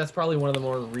I would say that's probably one of the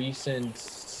more recent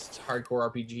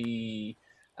hardcore RPG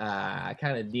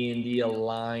kind of D&D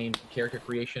aligned character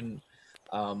creation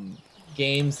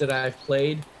games that I've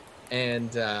played,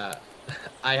 and I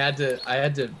had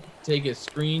to take a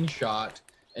screenshot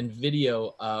and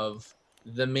video of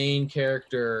the main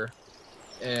character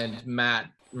and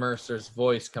Matt Mercer's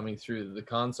voice coming through the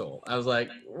console. I was like,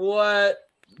 what?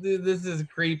 Dude, this is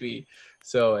creepy.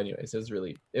 So anyways,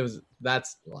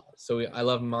 so I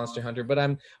love Monster Hunter, but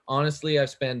I've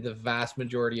spent the vast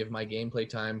majority of my gameplay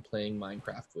time playing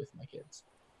Minecraft with my kids.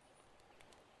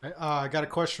 I got a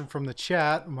question from the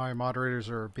chat. My moderators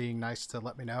are being nice to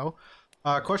let me know.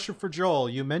 Question for Joel.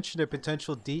 You mentioned a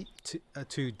potential to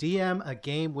DM a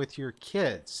game with your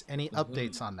kids. Any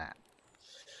updates on that?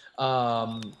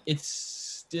 It's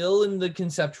still in the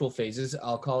conceptual phases.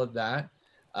 I'll call it that.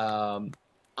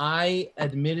 I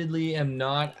admittedly am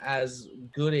not as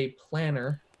good a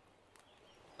planner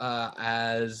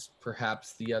as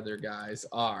perhaps the other guys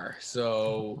are.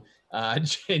 So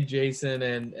Jason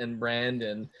and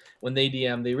Brandon, when they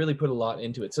DM, they really put a lot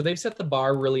into it. So they've set the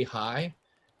bar really high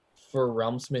for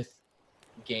Realmsmith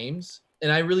games.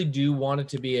 And I really do want it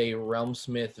to be a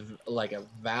Realmsmith, like a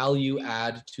value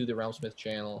add to the Realmsmith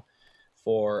channel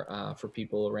for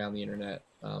people around the internet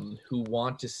who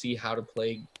want to see how to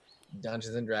play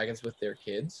Dungeons and Dragons with their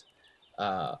kids.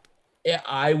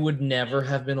 I would never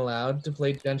have been allowed to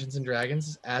play Dungeons and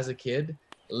Dragons as a kid,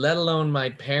 let alone my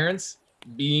parents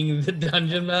being the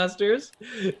dungeon masters.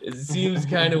 It seems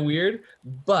kind of weird,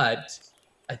 but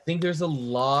I think there's a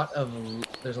lot of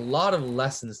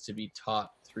lessons to be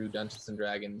taught through Dungeons and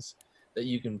Dragons that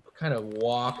you can kind of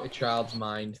walk a child's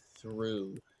mind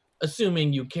through,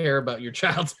 assuming you care about your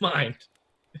child's mind.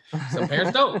 Some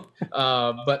parents don't,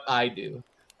 but I do.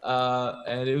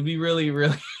 And it would be really,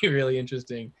 really, really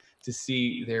interesting to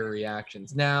see their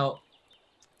reactions. Now,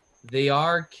 they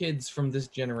are kids from this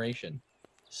generation,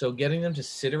 so getting them to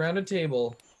sit around a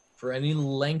table for any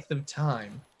length of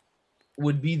time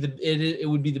would be it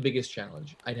would be the biggest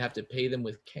challenge. I'd have to pay them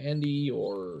with candy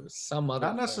or some other.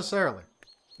 Not necessarily.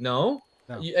 No?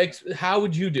 No. How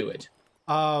would you do it?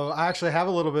 I actually have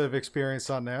a little bit of experience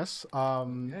on this.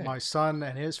 Okay. My son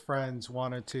and his friends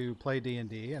wanted to play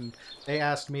D&D, and they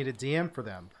asked me to DM for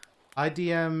them. I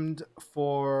DM'd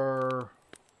for,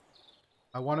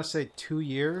 I want to say 2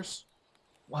 years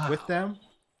with them.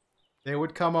 They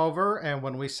would come over, and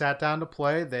when we sat down to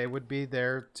play, they would be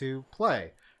there to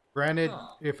play. Granted,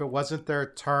 if it wasn't their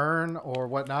turn or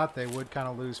whatnot, they would kind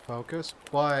of lose focus.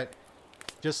 But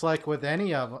just like with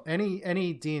any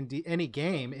D&D, any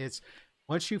game, it's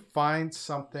once you find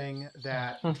something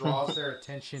that draws their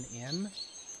attention in,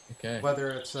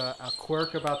 whether it's a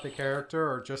quirk about the character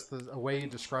or just a way you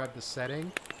describe the setting.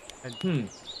 And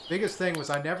biggest thing was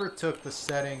I never took the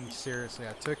setting seriously.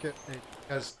 I took it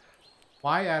because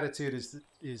my attitude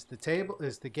is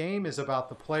the game is about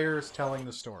the players telling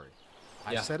the story.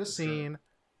 I set a scene,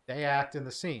 they act in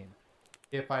the scene.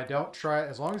 If I don't try,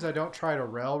 as long as I don't try to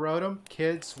railroad them,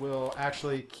 kids will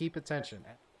actually keep attention.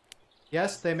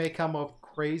 Yes, they may come up with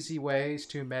crazy ways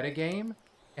to metagame,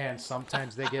 and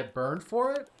sometimes they get burned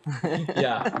for it.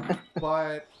 Yeah.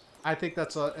 But I think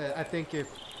that's I think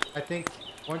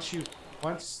once you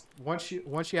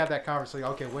have that conversation,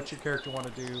 okay, what's your character want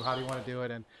to do? How do you want to do it?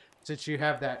 And since you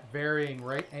have that varying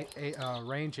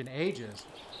range in ages,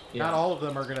 not all of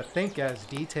them are going to think as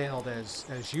detailed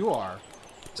as you are.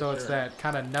 So it's that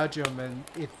kind of nudge them, and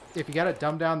if you got to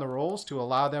dumb down the rules to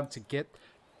allow them to get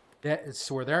that, it's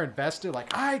where they're invested.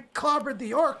 Like, I clobbered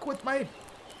the orc with my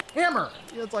hammer.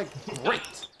 It's like, great.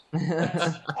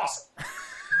 That's awesome.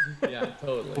 Yeah,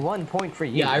 totally. 1 point for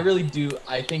you. Yeah, I really do.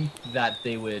 I think that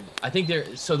they would. I think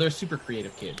they're super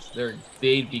creative kids.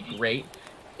 They'd be great.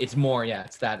 It's more,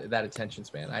 it's that attention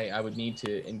span. I would need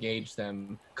to engage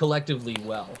them collectively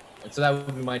well, and so that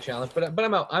would be my challenge. But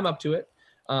I'm up to it.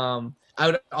 I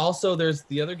would also, there's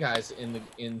the other guys in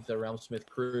the Realmsmith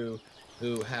crew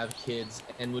who have kids,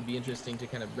 and would be interesting to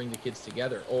kind of bring the kids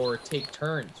together or take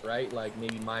turns, right? Like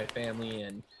maybe my family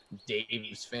and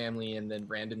Dave's family, and then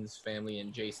Brandon's family,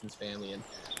 and Jason's family, and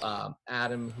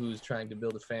Adam, who's trying to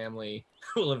build a family,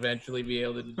 will eventually be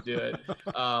able to do it.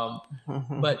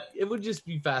 But it would just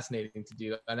be fascinating to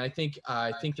do, and I think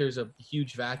there's a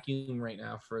huge vacuum right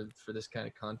now for this kind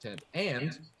of content.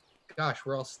 And gosh,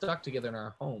 we're all stuck together in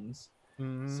our homes,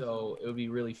 so it would be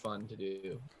really fun to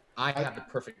do. I have the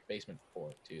perfect basement for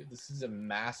it too. This is a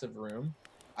massive room.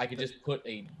 I could just put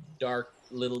a dark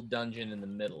little dungeon in the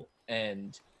middle,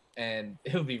 and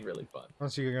it would be really fun.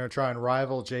 So you're going to try and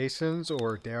rival Jason's,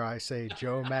 or dare I say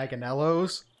Joe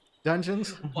Manganiello's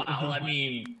dungeons? Wow, I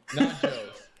mean, not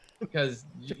Joe's, because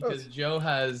Joe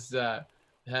has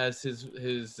his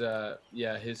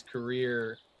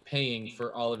career paying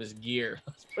for all of his gear.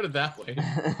 Let's put it that way.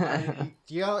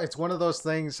 It's one of those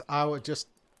things I would just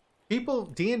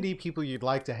D&D people you'd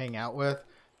like to hang out with,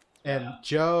 and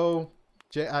Joe,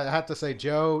 I have to say,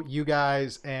 Joe, you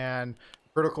guys and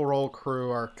Critical Role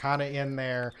crew are kind of in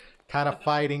there, kind of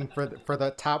fighting for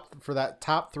that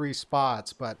top 3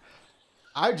 spots. But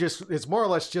it's more or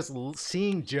less just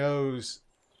seeing Joe's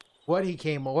what he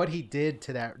did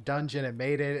to that dungeon and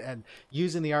made it, and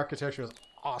using the architecture was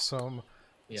awesome.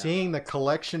 Yeah. Seeing the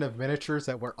collection of miniatures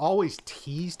that we're always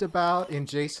teased about in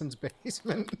Jason's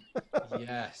basement.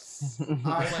 Yes. Oh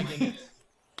my goodness.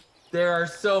 There are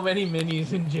so many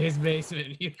minis in Jay's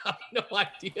basement. You have no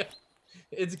idea.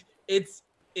 It's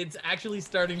actually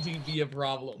starting to be a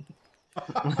problem.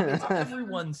 It's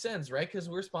everyone's sense, right? Because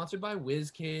we're sponsored by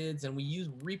WizKids, and we use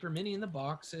Reaper Mini in the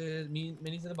boxes,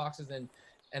 minis in the boxes, and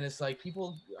it's like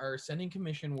people are sending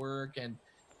commission work, and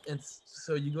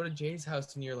so you go to Jay's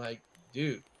house and you're like,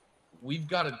 dude, we've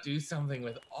got to do something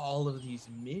with all of these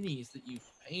minis that you've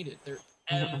painted. They're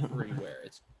everywhere.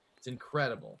 It's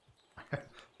incredible.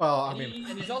 Well,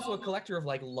 and he's also a collector of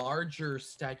like larger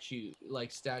statues,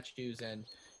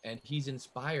 and he's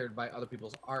inspired by other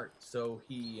people's art. So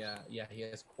he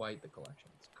has quite the collection.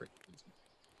 It's crazy.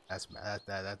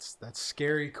 That's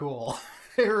scary cool.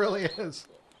 It really is.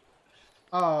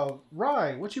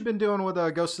 Rye, what you been doing with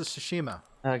Ghost of Tsushima?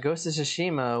 Ghost of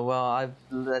Tsushima. Well,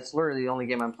 that's literally the only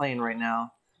game I'm playing right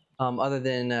now, other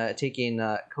than taking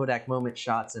Kodak moment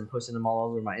shots and posting them all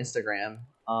over my Instagram.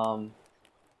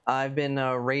 I've been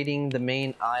raiding the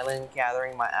main island,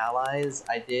 gathering my allies.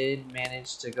 I did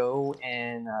manage to go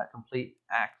and complete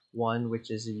Act 1, which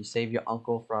is you save your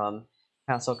uncle from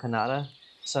Castle Kanata.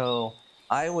 So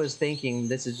I was thinking,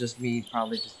 this is just me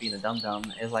probably just being a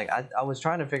dum-dum, is like I was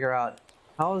trying to figure out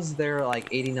how is there like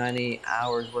 80, 90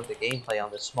 hours worth of gameplay on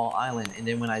this small island, and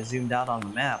then when I zoomed out on the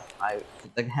map, I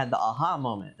had the aha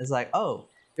moment. It's like, oh,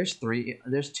 there's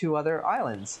 2 other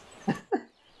islands.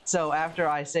 So after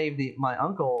I saved my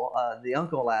uncle, the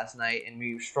uncle last night, and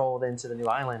we strolled into the new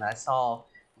island, I saw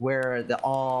where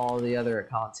all the other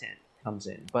content comes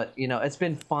in. But it's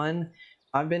been fun.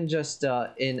 I've been just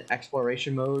in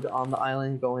exploration mode on the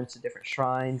island, going to different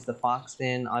shrines, the Fox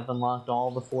Den. I've unlocked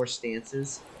all the 4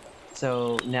 stances.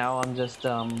 So now I'm just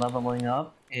leveling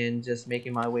up and just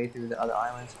making my way through the other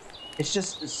islands. It's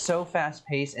just so fast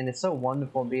paced, and it's so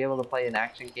wonderful to be able to play an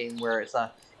action game where it's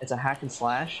a hack and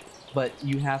slash, but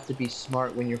you have to be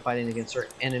smart when you're fighting against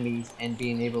certain enemies, and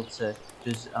being able to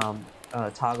just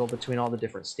toggle between all the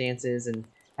different stances and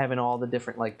having all the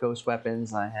different like ghost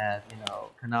weapons. I have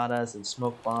Kanatas and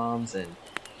smoke bombs and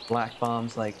black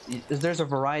bombs. Like there's a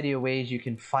variety of ways you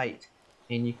can fight,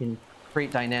 and you can create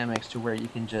dynamics to where you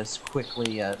can just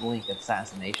quickly link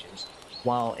assassinations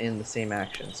while in the same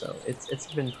action. So it's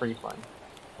been pretty fun.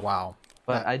 Wow.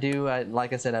 But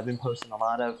like I said, I've been posting a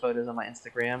lot of photos on my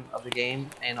Instagram of the game,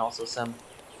 and also some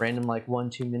random like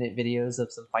 1-2 minute videos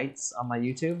of some fights on my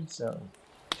YouTube. So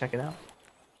check it out.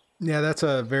 Yeah, that's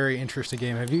a very interesting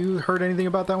game. Have you heard anything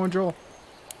about that one, Joel?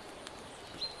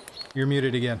 You're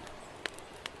muted again.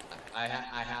 I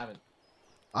haven't.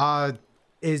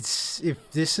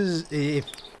 If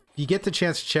you get the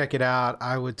chance to check it out,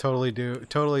 I would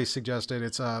totally suggest it.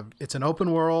 It's an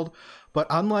open world, but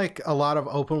unlike a lot of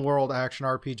open world action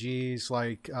RPGs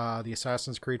like the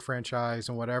Assassin's Creed franchise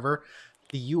and whatever,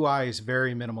 the UI is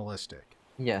very minimalistic.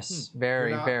 Yes,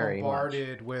 very, very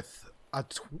bombarded much. with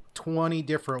 20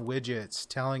 different widgets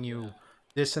telling you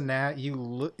this and that.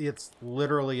 It's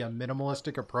literally a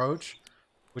minimalistic approach,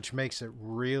 which makes it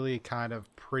really kind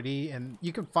of pretty. And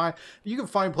you can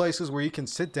find places where you can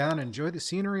sit down, enjoy the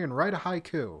scenery, and write a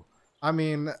haiku. I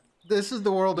mean, this is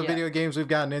the world of video games we've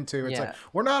gotten into. It's like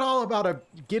we're not all about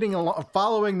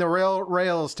following the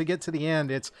rails to get to the end.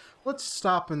 It's let's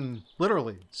stop and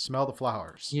literally smell the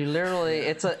flowers. You literally,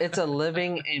 it's a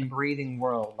living and breathing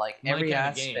world. Like every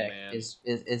aspect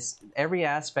is every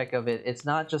aspect of it. It's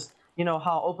not just you know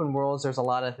how open worlds, there's a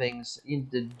lot of things you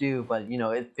need to do, but you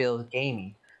know it feels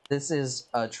gamey. This is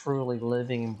a truly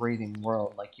living and breathing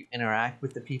world. Like you interact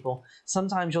with the people.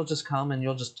 Sometimes you'll just come and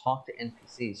you'll just talk to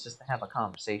NPCs just to have a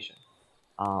conversation.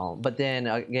 But then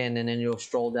again, and then you'll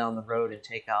stroll down the road and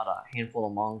take out a handful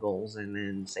of Mongols, and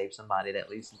then save somebody that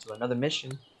leads into another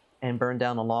mission, and burn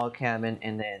down a log cabin,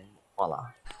 and then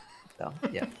voila. So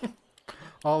yeah.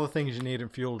 All the things you need in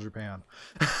feudal Japan.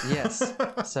 Yes.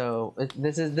 So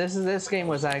this game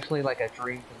was actually like a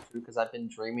dream come true because I've been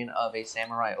dreaming of a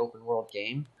samurai open world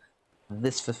game.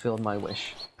 This fulfilled my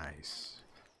wish. Nice.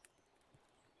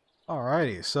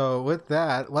 Alrighty. So with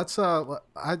that, let's I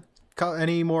got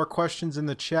any more questions in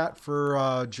the chat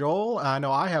for Joel? I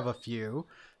know I have a few,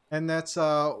 and that's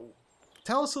tell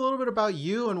us a little bit about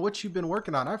you and what you've been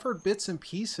working on. I've heard bits and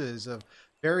pieces of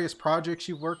various projects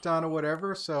you've worked on or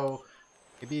whatever. So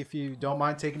maybe if you don't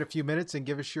mind taking a few minutes and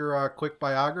give us your quick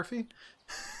biography.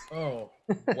 Oh,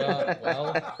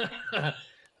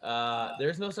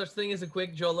 there's no such thing as a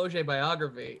quick Joel Loge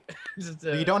biography.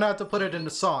 You don't have to put it in a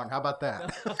song. How about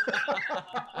that?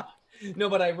 No,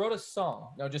 but I wrote a song.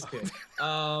 No, just kidding.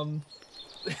 I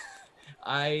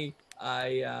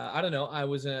don't know. I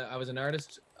was an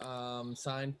artist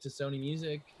signed to Sony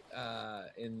Music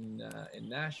in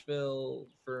Nashville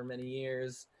for many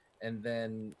years, and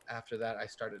then after that, I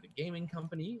started a gaming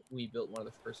company. We built one of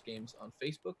the first games on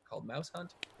Facebook called Mouse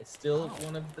Hunt. It's still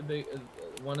one of the big, it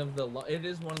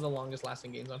is one of the longest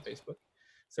lasting games on Facebook.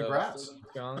 So Congrats. still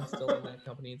strong, still in that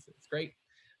company. It's great.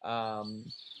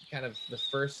 Kind of the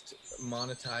first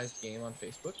monetized game on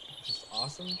Facebook, which is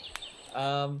awesome.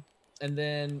 And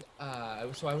then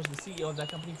so I was the CEO of that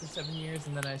company for 7 years,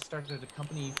 and then I started a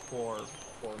company for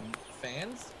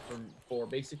fans, for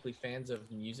basically fans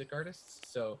of music artists.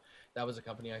 So that was a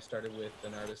company I started with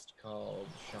an artist called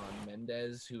Shawn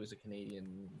Mendes, who is a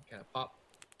Canadian kind of pop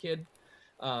kid,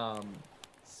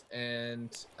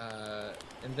 and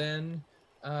then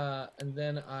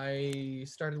I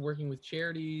started working with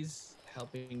charities,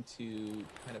 helping to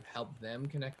kind of help them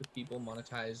connect with people,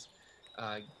 monetize.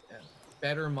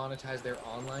 Better monetize their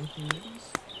online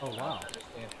communities. Oh wow!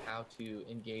 Understand how to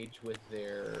engage with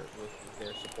their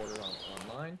supporter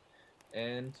online,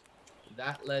 and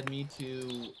that led me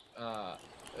to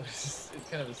it's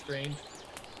kind of a strange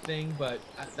thing, but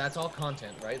that's all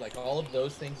content, right? Like all of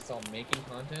those things, it's all making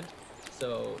content.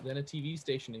 So then a TV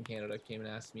station in Canada came and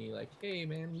asked me, like, "Hey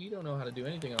man, we don't know how to do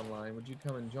anything online. Would you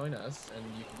come and join us? And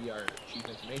you can be our chief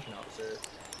information officer."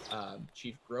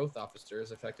 Chief Growth Officer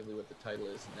is effectively what the title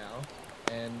is now,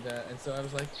 and so I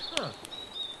was like,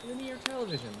 linear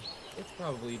television, it's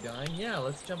probably dying. Yeah,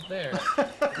 let's jump there.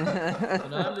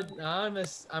 And I'm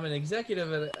an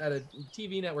executive at a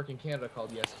TV network in Canada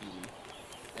called Yes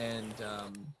TV,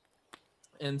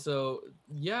 and so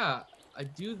yeah, I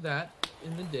do that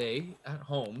in the day at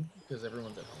home because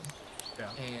everyone's at home.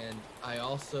 Yeah. And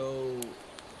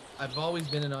I've always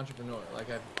been an entrepreneur. Like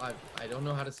I don't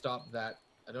know how to stop that.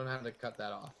 I don't know how to cut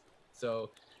that off.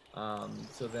 So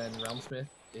then Realmsmith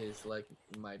is like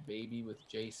my baby with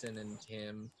Jason and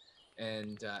Tim,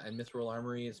 and Mithril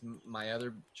Armory is my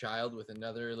other child with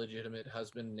another legitimate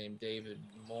husband named David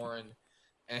Morin.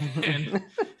 And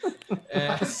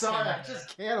I'm sorry, I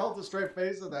just can't hold a straight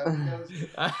face of that because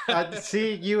I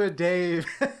see you and Dave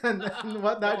and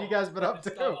whatnot you guys been up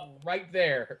to. Right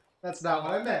there. That's not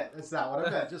what I meant. That's not what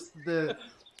I meant. Just the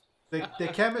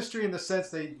chemistry in the sense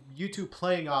that you two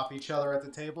playing off each other at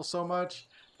the table so much,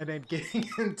 and then getting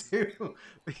into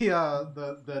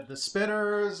the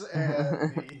spinners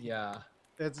and yeah,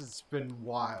 it's been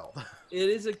wild. It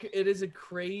is a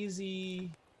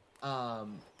crazy.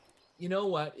 You know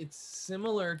what? It's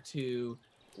similar to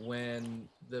when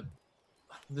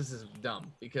this is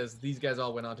dumb because these guys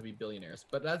all went on to be billionaires.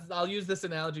 But I'll use this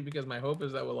analogy because my hope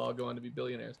is that we'll all go on to be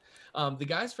billionaires. The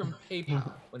guys from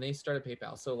PayPal, when they started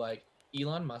PayPal, so like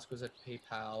Elon Musk was at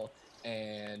PayPal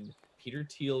and Peter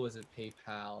Thiel was at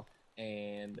PayPal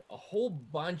and a whole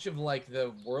bunch of like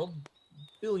the world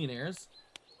billionaires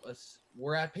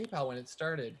were at PayPal when it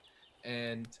started.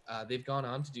 And they've gone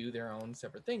on to do their own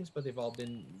separate things, but they've all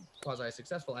been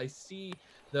quasi-successful. I see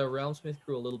the Realmsmith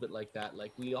crew a little bit like that.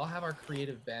 Like we all have our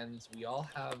creative bends. We all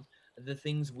have the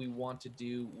things we want to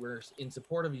do. We're in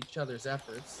support of each other's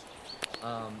efforts.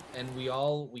 And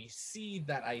we see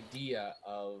that idea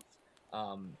of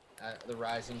the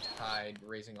rising tide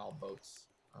raising all boats.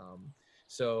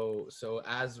 So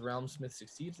as Realmsmith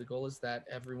succeeds, the goal is that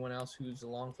everyone else who's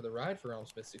along for the ride for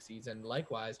Realmsmith succeeds. And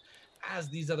likewise, as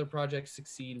these other projects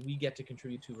succeed, we get to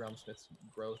contribute to Realmsmith's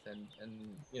growth, and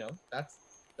you know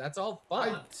that's all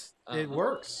fun. It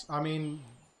works. I mean,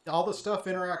 all the stuff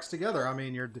interacts together. I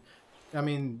mean, I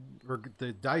mean,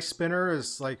 the dice spinner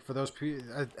is like for those people.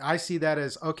 I see that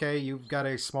as okay. You've got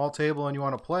a small table and you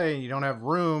want to play, and you don't have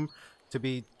room to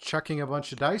be chucking a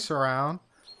bunch of dice around.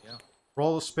 Yeah.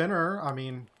 Roll a spinner. I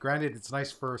mean, granted, it's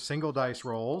nice for single dice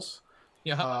rolls.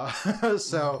 Yeah.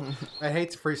 So I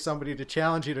hate for somebody to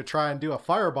challenge you to try and do a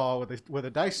fireball with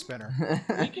a dice spinner.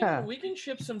 We can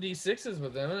ship some d6s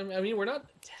with them. I mean, we're not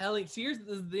telling. See, here's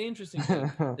the interesting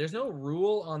thing. There's no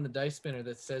rule on the dice spinner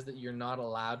that says that you're not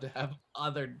allowed to have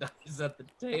other dice at the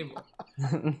table.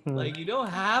 Like, you don't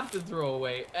have to throw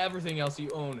away everything else you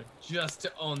own just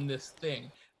to own this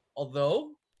thing.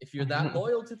 Although, if you're that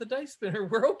loyal to the dice spinner,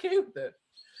 we're okay with it.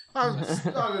 I'm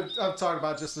talking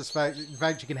about just the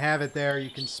fact you can have it there, you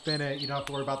can spin it, you don't have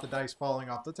to worry about the dice falling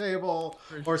off the table,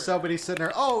 or somebody sitting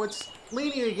there, oh, it's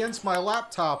leaning against my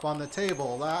laptop on the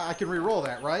table. I can re-roll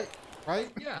that, right?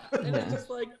 Right? Yeah, and it's just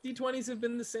like D20s have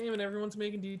been the same, and everyone's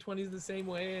making D20s the same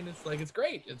way, and it's like it's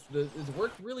great. It's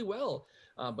worked really well.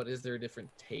 But is there a different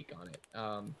take on it?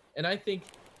 And I think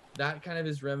that kind of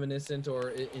is reminiscent or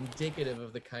indicative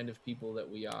of the kind of people that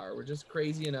we are. We're just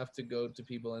crazy enough to go to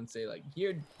people and say like,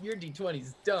 your D20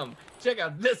 is dumb. Check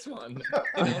out this one.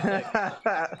 You know,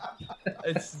 like,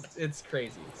 it's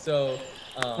crazy. So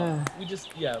we just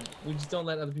don't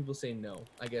let other people say no,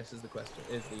 I guess is the question.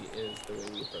 Is the way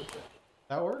we approach it.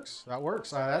 That works. That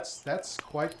works. That's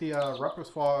quite the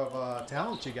repertoire of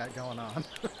talent you got going on.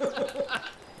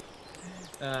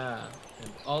 And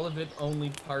all of it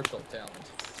only partial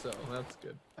talent. So that's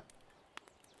good.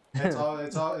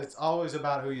 It's always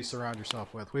about who you surround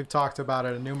yourself with. We've talked about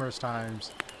it numerous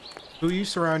times. Who you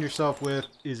surround yourself with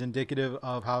is indicative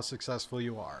of how successful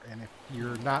you are. And if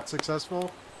you're not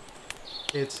successful,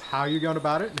 it's how you're going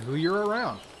about it and who you're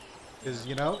around. Because,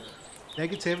 you know,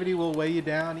 negativity will weigh you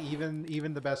down,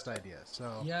 even the best ideas.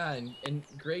 So yeah, and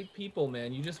great people,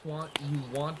 man. You want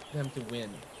them to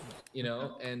win, you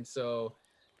know, and so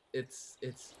it's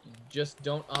just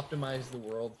don't optimize the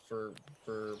world for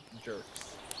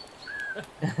jerks.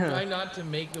 Try not to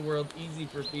make the world easy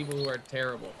for people who are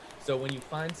terrible. So when you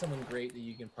find someone great that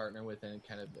you can partner with and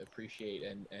kind of appreciate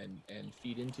and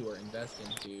feed into or invest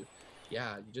into,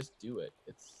 yeah, you just do it.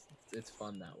 It's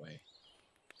fun that way.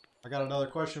 I got another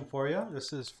question for you.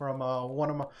 This is from one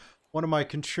of my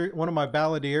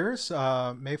balladeers,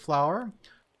 Mayflower.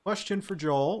 Question for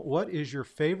Joel: what is your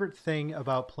favorite thing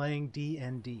about playing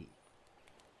D&D?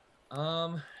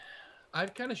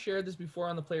 I've kind of shared this before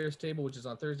on the Players Table, which is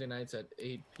on Thursday nights at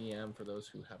 8 p.m. for those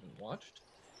who haven't watched.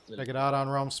 Check it out on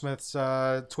Realmsmith's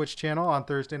Twitch channel on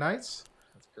Thursday nights.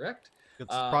 That's correct. You'll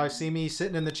probably see me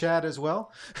sitting in the chat as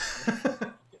well.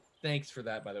 Thanks for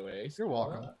that, by the way. You're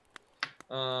welcome.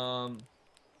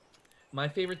 My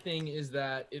favorite thing is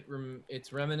that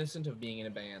it's reminiscent of being in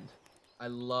a band. I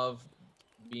love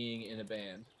being in a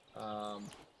band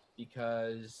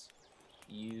because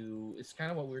it's kind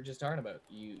of what we were just talking about.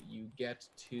 You're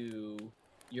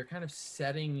kind of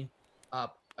setting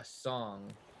up a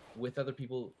song with other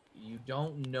people. You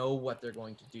don't know what they're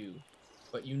going to do,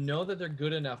 but you know that they're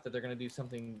good enough that they're going to do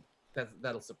something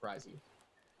that'll surprise you.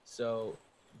 So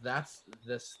that's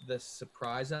the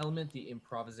surprise element, the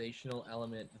improvisational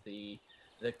element, the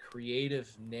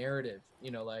creative narrative. You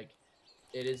know, like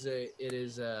it is a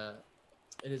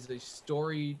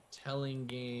storytelling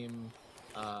game,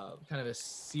 kind of a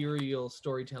serial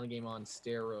storytelling game on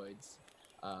steroids.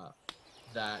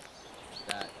 That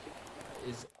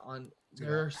is on.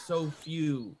 There are so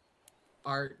few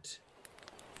art.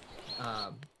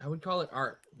 I would call it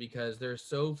art because there are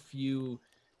so few.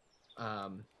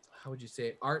 How would you say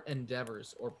it? Art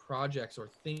endeavors or projects or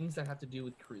things that have to do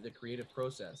with the creative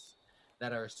process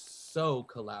that are so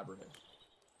collaborative.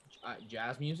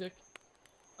 Jazz music,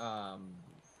 a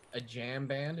jam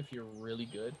band if you're really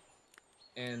good,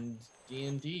 and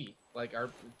D&D, like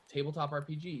our tabletop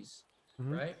RPGs,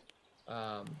 right?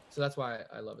 So that's why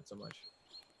I love it so much.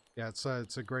 Yeah,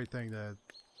 it's a great thing to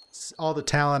all the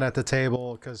talent at the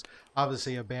table, because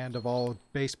obviously a band of all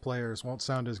bass players won't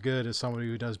sound as good as somebody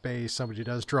who does bass, somebody who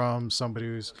does drums, somebody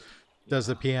who does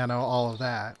the piano, all of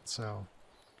that. So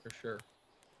for sure.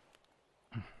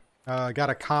 Got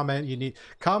a comment.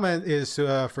 Comment is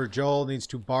for Joel needs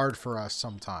to bard for us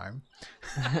sometime.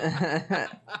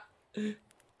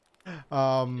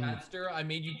 Chadster, I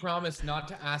made you promise not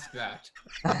to ask that.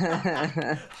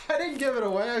 I didn't give it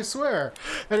away, I swear.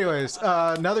 Anyways,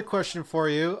 another question for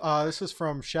you. This is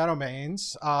from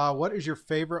Shadowmanes. What is your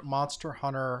favorite Monster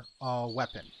Hunter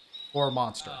weapon or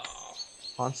monster?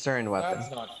 Monster and weapon.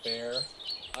 That's not fair.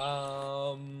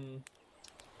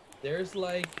 There's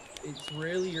it's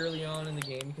really early on in the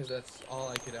game because that's all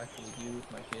I could actually do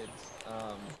with my kids.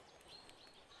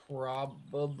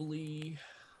 Probably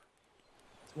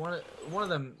It's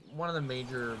one of the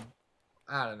major.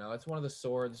 I don't know. It's one of the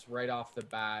swords right off the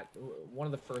bat. One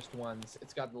of the first ones.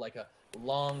 It's got like a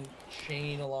long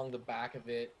chain along the back of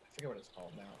it. I forget what it's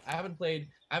called now. I haven't played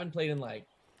in like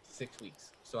 6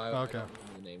 weeks, so I Okay. don't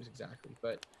remember the names exactly.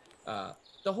 But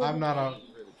the whole I'm not game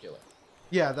is really killer.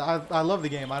 Yeah, I love the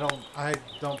game. I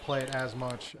don't play it as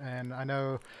much, and I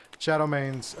know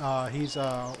Shadowmane's. He's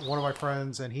one of my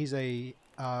friends, and he's a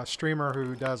streamer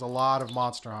who does a lot of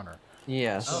Monster Hunter.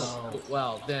 Yes. Oh,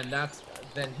 well, then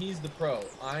he's the pro.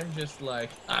 I'm just like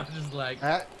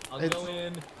That- I'll it's- go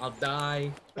in, I'll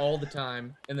die all the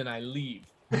time, and then I leave.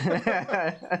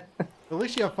 At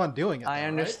least you have fun doing it. I though,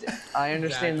 understand. right? I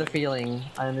understand the Exactly. feeling.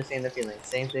 I understand the feeling.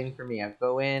 Same thing for me. I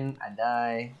go in, I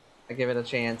die, I give it a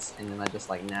chance, and then I just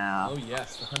like nah. Oh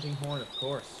yes, the hunting horn, of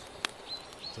course.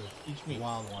 It's a Teach me,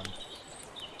 wild one.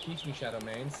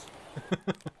 Shadowmanes.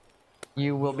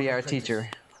 You will be our Apprentice. teacher.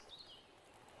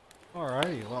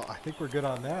 Alrighty, well, I think we're good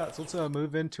on that. So let's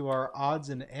move into our odds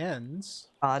and ends.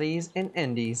 Oddies and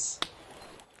endies.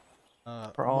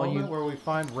 For all Moment you- where we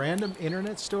find random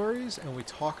internet stories and we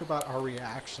talk about our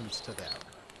reactions to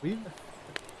them.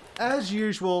 As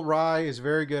usual, Rye is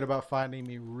very good about finding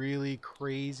me really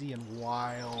crazy and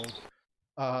wild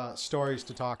stories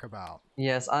to talk about.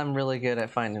 Yes, I'm really good at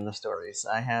finding the stories.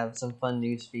 I have some fun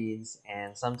news feeds,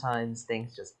 and sometimes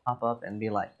things just pop up and be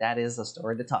like, "That is a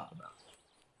story to talk about."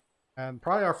 And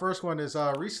probably our first one is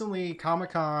recently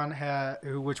Comic-Con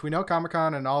which we know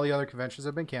Comic-Con and all the other conventions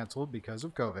have been canceled because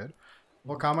of COVID.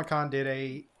 Well, Comic-Con did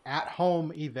a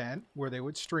at-home event where they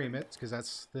would stream it because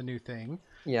that's the new thing.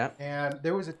 Yeah. And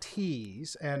there was a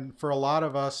tease, and for a lot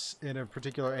of us in a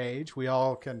particular age, we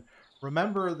all can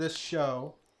remember this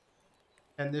show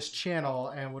and this channel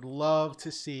and would love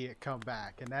to see it come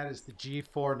back. And that is the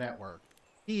G4 Network.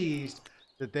 Teased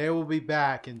that they will be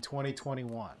back in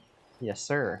 2021. Yes,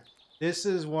 sir. This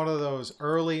is one of those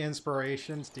early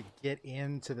inspirations to get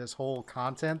into this whole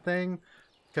content thing,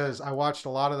 because I watched a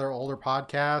lot of their older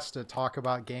podcasts to talk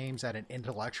about games at an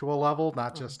intellectual level,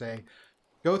 not just a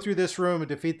go through this room and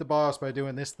defeat the boss by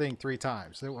doing this thing 3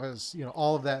 times. It was,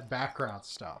 all of that background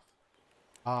stuff.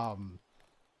 Rye,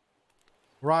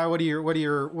 what are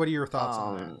your thoughts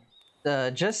on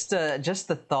that? Just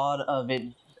the thought of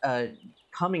it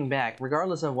coming back,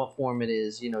 regardless of what form it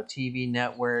is, TV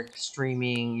network,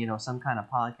 streaming, some kind of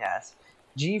podcast.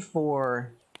 G4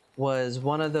 was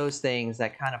one of those things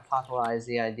that kind of popularized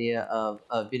the idea of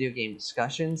video game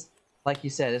discussions. Like you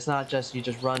said, it's not just you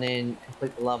just run in,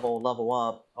 complete the level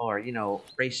up, or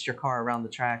race your car around the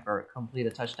track or complete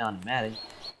a touchdown in Madden.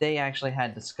 They actually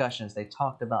had discussions. They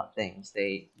talked about things.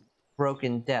 They broke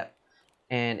in depth.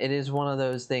 And it is one of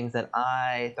those things that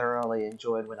I thoroughly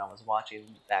enjoyed when I was watching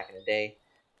back in the day.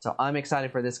 So I'm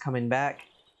excited for this coming back.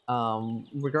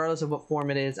 Regardless of what form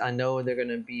it is, I know they're going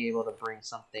to be able to bring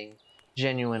something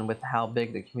genuine with how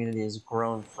big the community has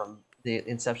grown from the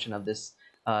inception of this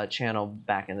channel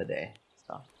back in the day.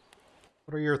 So,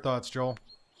 What are your thoughts, Joel?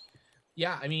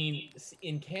 Yeah, I mean,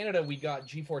 in Canada we got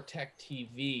G4 Tech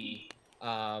TV,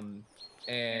 and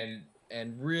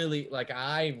really,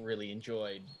 I really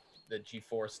enjoyed the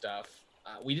G4 stuff.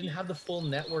 We didn't have the full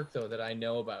network though that I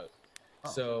know about.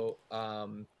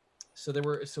 Oh.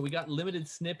 So we got limited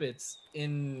snippets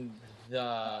on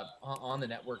the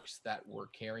networks that were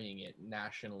carrying it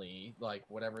nationally, like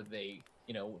whatever they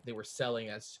were selling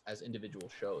as individual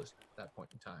shows at that point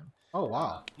in time. Oh,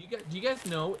 wow. Do you guys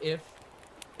know if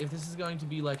this is going to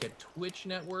be like a Twitch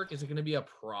network? Is it going to be a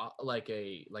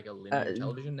linear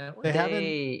television network? They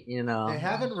they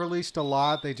haven't released a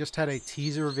lot. They just had a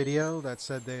teaser video that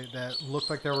said that looked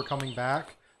like they were coming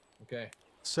back. Okay.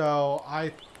 So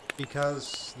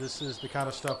because this is the kind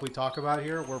of stuff we talk about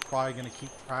here, we're probably going to keep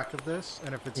track of this.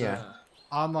 And if it's Yeah. an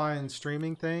online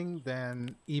streaming thing,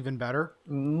 then even better.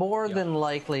 More Yeah. than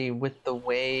likely, with the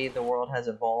way the world has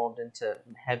evolved into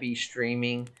heavy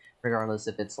streaming, regardless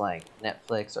if it's like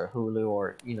Netflix or Hulu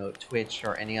or Twitch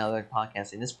or any other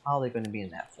podcasting, it's probably going to be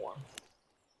in that form.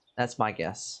 That's my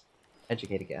guess.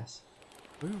 Educated guess.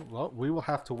 Well, we will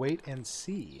have to wait and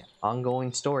see.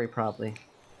 Ongoing story, probably.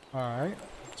 All right.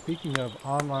 Speaking of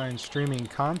online streaming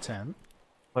content,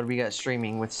 What do we got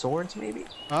streaming with swords, maybe?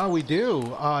 we do.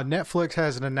 Netflix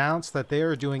has announced that they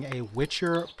are doing a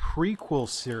Witcher prequel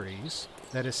series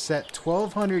that is set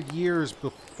 1,200 years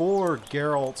before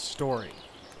Geralt's story.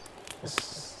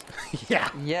 Yeah.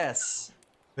 Yes.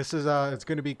 This is it's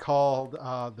going to be called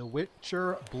The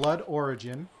Witcher Blood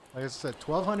Origin. Like I said,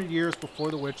 1,200 years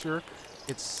before The Witcher.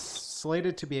 It's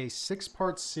slated to be a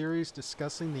 6-part series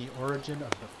discussing the origin of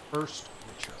the first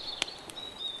Witcher.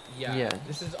 Yeah, Yeah.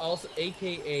 this is also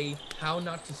AKA how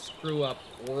not to screw up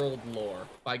world lore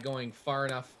by going far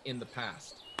enough in the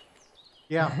past.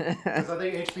 Yeah, because I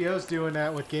think HBO's doing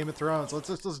that with Game of Thrones. Let's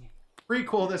just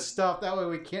prequel this stuff. That way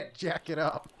we can't jack it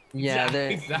up. Yeah,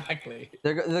 Exactly.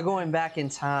 they're going back in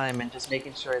time and just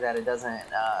making sure that it doesn't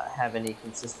have any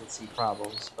consistency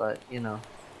problems. But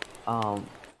um,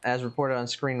 as reported on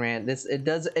Screen Rant, it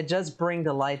does bring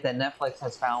to light that Netflix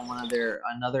has found one of their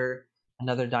another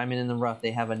diamond in the rough.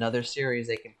 They have another series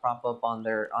they can prop up on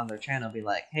their channel, be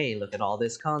like, hey, look at all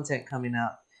this content coming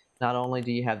out. Not only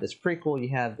do you have this prequel, you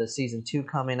have the season 2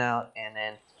 coming out, and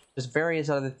then just various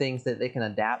other things that they can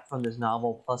adapt from this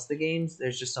novel plus the games.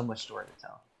 There's just so much story to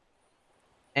tell.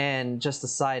 And just a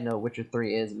side note, Witcher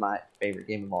 3 is my favorite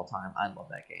game of all time. I love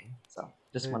that game. So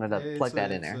just wanted to plug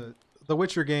that in there. The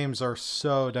Witcher games are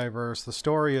so diverse. The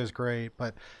story is great,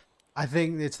 but I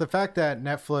think it's the fact that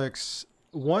Netflix,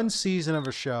 one season of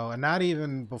a show, and not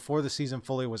even before the season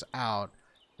fully was out,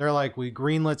 they're like, we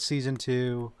greenlit season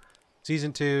 2.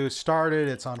 Season 2 started.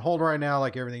 It's on hold right now,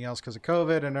 like everything else because of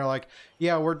COVID. And they're like,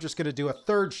 yeah, we're just going to do a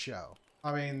third show.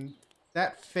 I mean,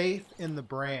 that faith in the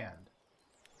brand,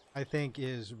 I think,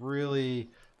 is really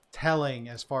telling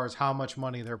as far as how much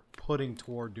money they're putting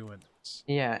toward doing this.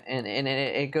 Yeah, and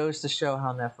it goes to show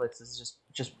how Netflix is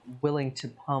just willing to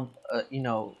pump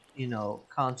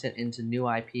content into new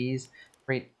IPs,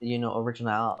 create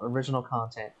original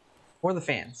content for the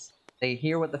fans. They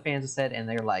hear what the fans have said and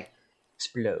they're like,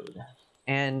 explode.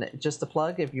 And just to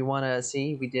plug, if you want to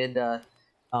see, we did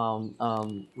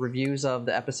reviews of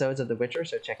the episodes of The Witcher,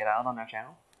 so check it out on our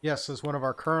channel. Yes, as one of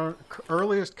our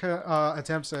earliest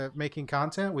attempts at making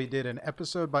content, we did an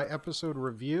episode by episode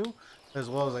review, as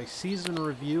well as a season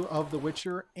review of The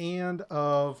Witcher and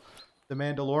of The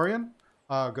Mandalorian.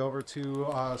 Go over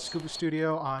to Scuba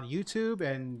Studio on YouTube,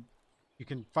 and you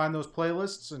can find those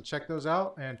playlists and check those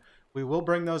out. And we will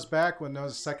bring those back when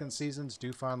those second seasons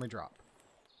do finally drop.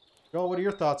 Joel, what are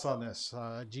your thoughts on this?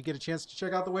 Did you get a chance to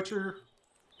check out The Witcher?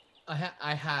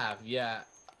 I have, yeah.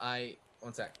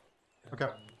 One sec. Okay.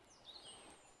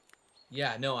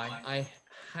 Yeah, no, I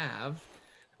have.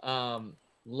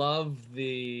 Love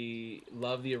the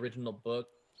original book.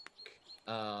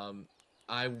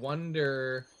 I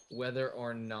wonder whether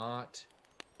or not,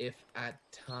 if at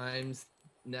times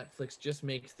Netflix just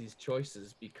makes these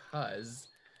choices because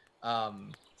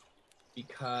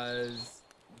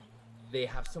they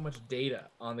have so much data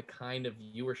on the kind of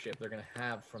viewership they're going to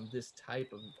have from this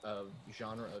type of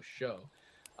genre of show.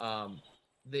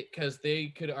 Because they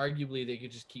could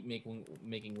just keep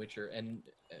making Witcher and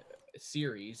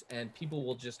series, and people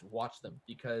will just watch them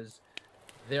because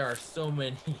there are so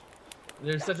many.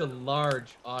 There's such a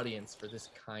large audience for this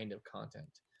kind of content.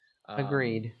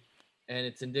 Agreed. And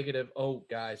it's indicative. Oh,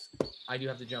 guys, I do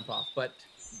have to jump off, but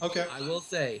Okay. I will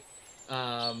say,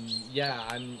 yeah,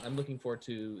 I'm looking forward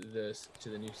to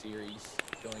the new series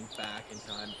going back in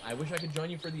time. I wish I could join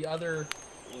you for the other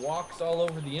walks all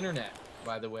over the internet,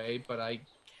 by the way, but I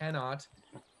cannot.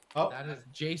 Oh. That is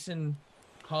Jason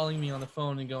calling me on the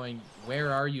phone and going,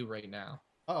 "Where are you right now?"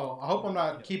 Oh, I hope I'm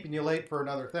not keeping you late for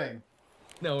another thing.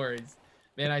 No worries,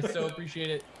 man. I so appreciate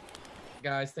it,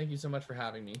 guys. Thank you so much for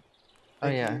having me.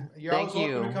 Thank yeah. you. You're always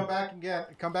welcome to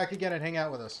come back again and hang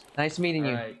out with us. Nice meeting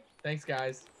you. All right. Thanks,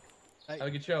 guys. Bye. Have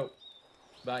a good show.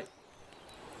 Bye.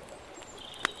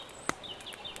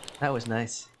 That was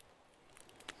nice.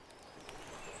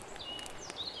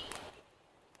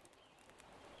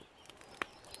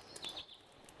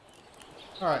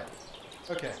 All right.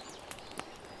 Okay.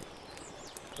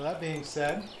 So that being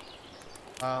said,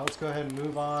 let's go ahead and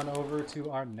move on over to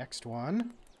our next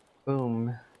one.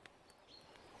 Boom.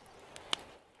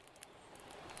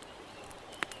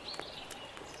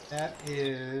 That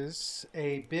is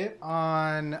a bit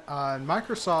on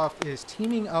Microsoft is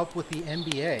teaming up with the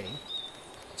NBA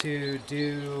to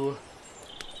do.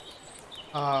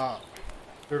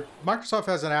 Microsoft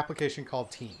has an application called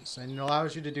Teams, and it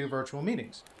allows you to do virtual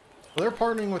meetings. Well, they're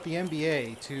partnering with the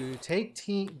NBA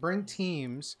to bring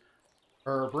teams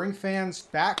or bring fans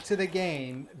back to the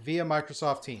game via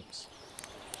Microsoft Teams.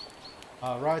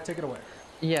 Ryan, take it away.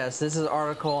 Yes, this is an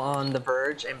article on The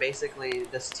Verge, and basically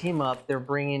this team up, they're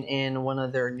bringing in one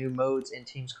of their new modes in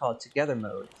Teams called Together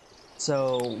Mode.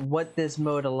 So what this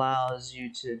mode allows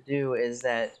you to do is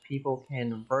that people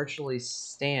can virtually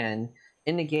stand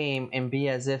in the game and be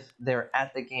as if they're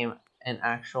at the game and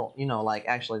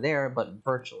actually there, but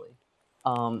virtually.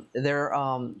 They're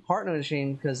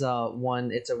partnering because one,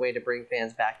 it's a way to bring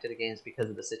fans back to the games because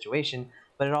of the situation,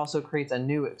 but it also creates a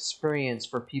new experience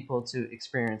for people to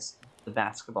experience the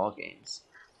basketball games.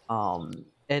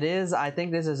 I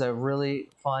think this is a really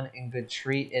fun and good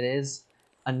treat. It is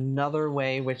another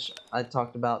way, which I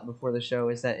talked about before the show,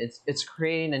 is that it's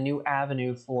creating a new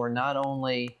avenue for not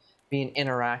only being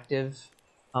interactive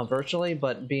virtually,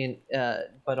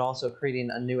 but also creating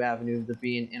a new avenue to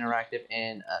being interactive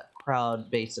in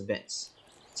crowd-based events. Yeah.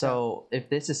 So if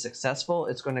this is successful,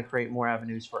 it's going to create more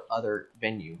avenues for other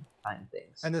venue kind of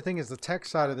things. And the thing is, the tech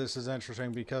side of this is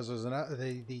interesting because there's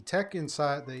the tech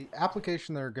inside the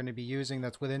application they're going to be using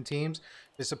that's within Teams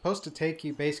is supposed to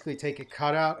basically take a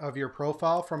cutout of your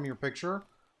profile from your picture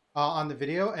on the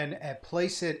video and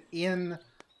place it in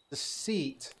the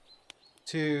seat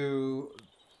to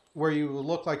where you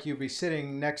look like you'd be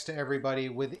sitting next to everybody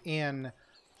within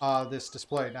this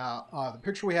display. Now, the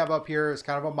picture we have up here is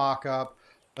kind of a mock-up,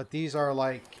 but these are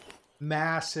like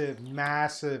massive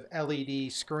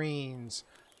LED screens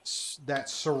that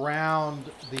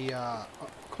surround the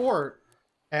court,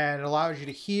 and it allows you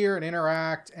to hear and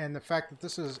interact. And the fact that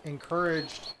this has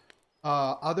encouraged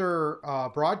other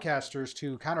broadcasters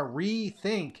to kind of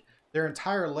rethink their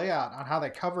entire layout on how they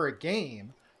cover a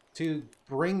game to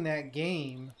bring that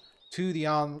game to the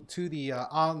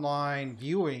online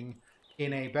viewing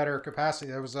in a better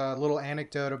capacity. There was a little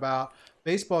anecdote about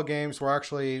baseball games were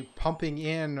actually pumping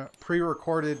in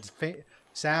pre-recorded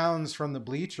sounds from the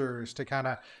bleachers to kind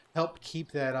of help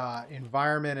keep that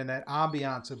environment and that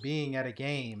ambiance of being at a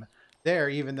game there,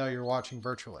 even though you're watching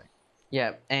virtually.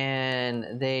 Yeah,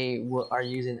 and they are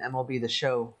using MLB The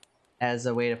Show as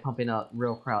a way to pumping up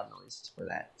real crowd noise for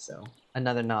that. So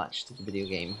another notch to the video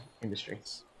game industry.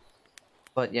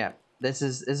 But yeah, this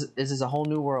is a whole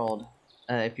new world.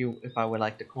 If I would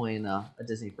like to coin a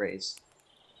Disney phrase.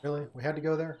 Really, we had to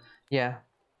go there. Yeah.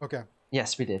 Okay.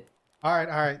 Yes, we did. All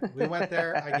right. We went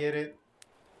there. I get it.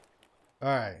 All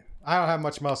right. I don't have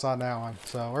much else on that one,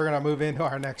 so we're gonna move into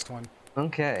our next one.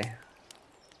 Okay.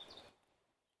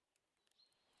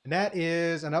 And that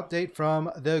is an update from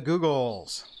the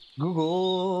Googles.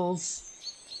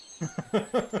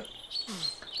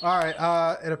 All right.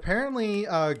 And apparently,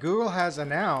 Google has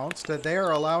announced that they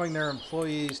are allowing their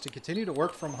employees to continue to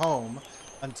work from home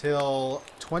until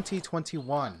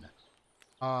 2021.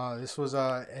 This was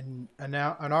an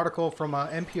article from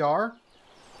NPR.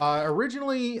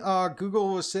 Originally,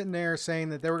 Google was sitting there saying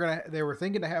that they were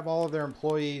thinking to have all of their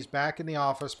employees back in the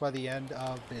office by the end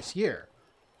of this year.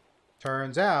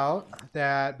 Turns out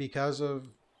that because of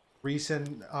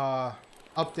recent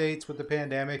updates with the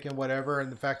pandemic and whatever,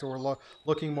 and the fact that we're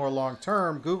looking more long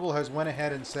term, Google has went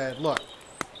ahead and said, "Look,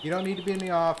 you don't need to be in the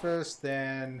office.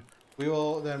 Then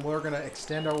we're going to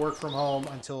extend our work from home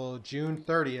until June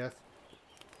 30th,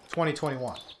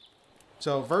 2021."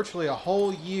 So virtually a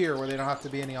whole year where they don't have to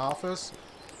be in the office.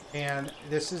 And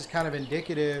this is kind of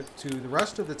indicative to the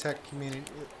rest of the tech community,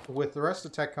 with the rest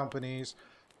of tech companies.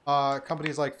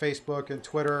 Companies like Facebook and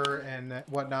Twitter and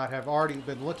whatnot have already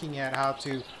been looking at how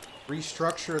to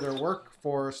restructure their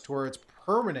workforce to where it's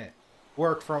permanent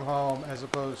work from home as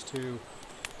opposed to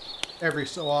every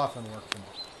so often work from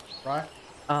home, right?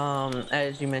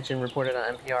 As you mentioned, reported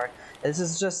on NPR, this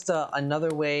is just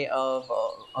another way of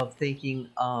thinking.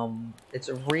 It's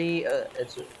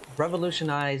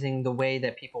revolutionizing the way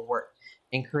that people work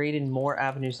and creating more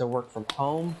avenues to work from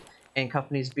home, and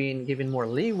companies being given more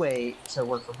leeway to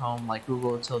work from home, like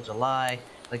Google till July,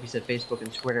 like you said, Facebook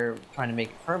and Twitter trying to make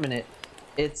it permanent.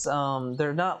 It's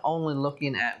they're not only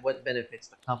looking at what benefits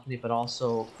the company, but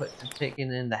also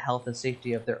taking in the health and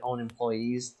safety of their own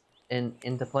employees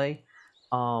into play.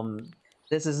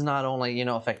 This is not only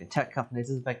affecting tech companies,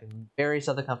 this is affecting various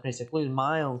other companies, including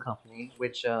my own company,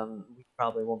 which we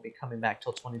probably won't be coming back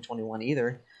till 2021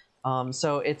 either.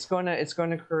 So it's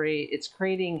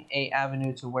creating a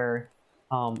avenue to where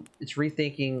it's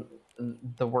rethinking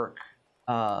the work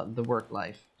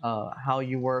life, how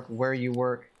you work, where you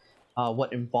work,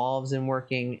 what involves in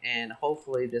working, and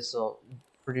hopefully this will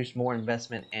produce more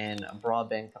investment in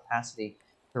broadband capacity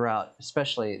throughout,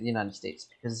 especially the United States,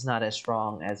 because it's not as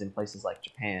strong as in places like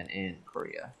Japan and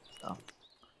Korea. So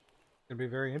It'd be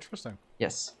very interesting.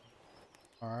 yes.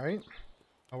 All right.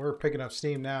 Oh, we're picking up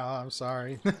steam now. I'm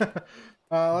sorry.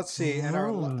 Let's see. And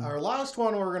our last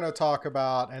one we're going to talk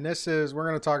about, and we're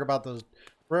going to talk about those.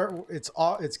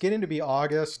 It's getting to be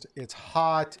August. It's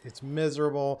hot. It's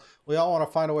miserable. We all want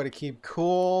to find a way to keep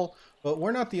cool, but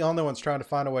we're not the only ones trying to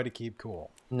find a way to keep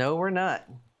cool. No, we're not.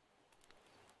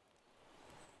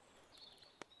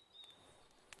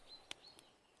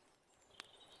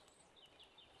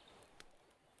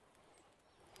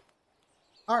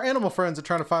 Our animal friends are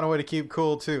trying to find a way to keep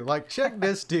cool too. Like, check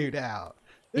this dude out.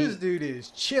 This dude is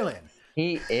chilling.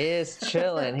 He is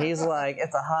chilling. He's like,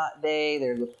 it's a hot day.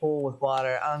 There's a pool with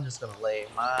water. I'm just gonna lay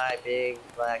my big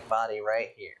black body right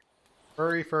here.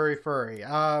 Furry, furry, furry.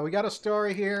 We got a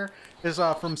story here. This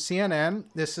is from CNN.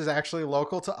 This is actually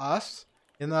local to us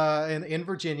in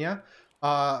Virginia.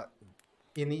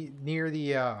 Near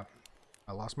the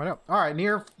I lost my note. All right,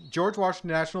 near George Washington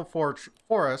National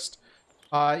Forest,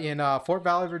 in Fort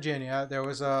Valley, Virginia, there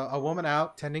was a woman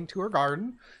out tending to her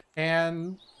garden,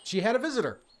 and she had a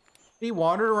visitor. He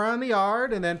wandered around the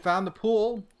yard and then found the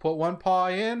pool, put one paw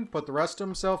in, put the rest of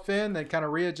himself in, then kind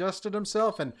of readjusted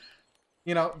himself, and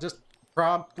just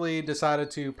promptly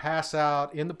decided to pass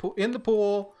out in the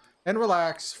pool and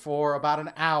relax for about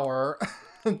an hour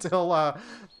until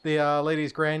the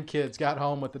lady's grandkids got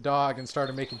home with the dog and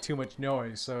started making too much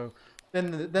noise. So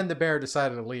then the bear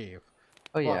decided to leave.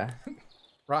 Oh yeah.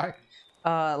 Right?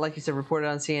 Like you said, reported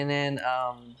on CNN.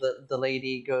 The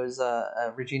lady goes,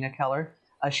 Regina Keller.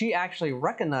 She actually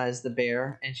recognized the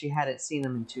bear, and she hadn't seen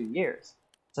him in 2 years.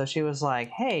 So she was like,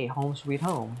 "Hey, home sweet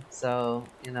home." So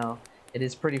it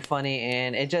is pretty funny,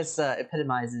 and it just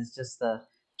epitomizes just the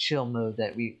chill mode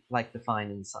that we like to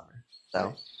find in the summer.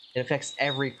 So it affects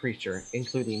every creature,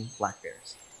 including black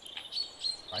bears.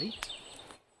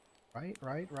 Right.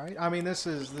 I mean, this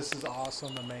is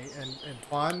awesome, and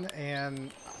fun,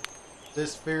 and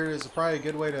this spirit is probably a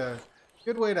good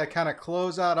way to kind of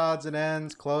close out odds and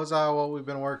ends, close out what we've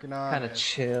been working on. Kind of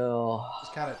chill.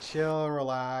 Just kind of chill and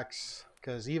relax,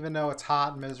 because even though it's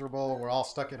hot and miserable, we're all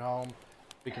stuck at home.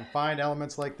 We can find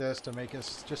elements like this to make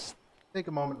us just take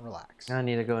a moment and relax. I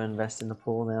need to go invest in the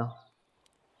pool now.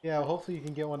 Yeah, well, hopefully you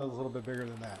can get one that's a little bit bigger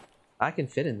than that. I can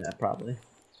fit in that probably.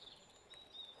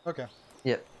 Okay.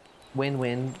 Yep.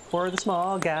 Win-win for the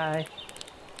small guy.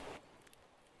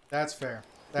 That's fair.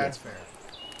 That's fair.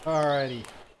 Alrighty.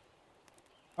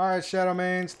 Alright, Shadow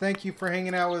Mains, thank you for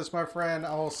hanging out with us, my friend.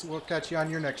 We'll catch you on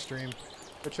your next stream.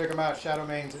 Go check them out, Shadow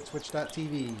Mains at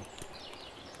twitch.tv.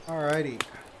 Alrighty.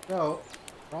 So,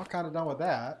 we're all kind of done with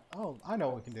that. Oh, I know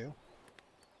what we can do.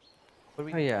 Oh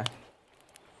yeah.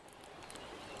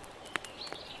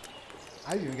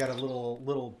 I even got a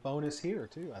little bonus here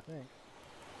too, I think.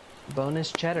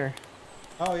 Bonus cheddar.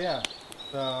 Oh yeah.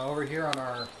 Over here on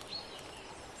our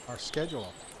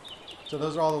schedule. So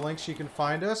those are all the links you can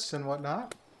find us and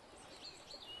whatnot.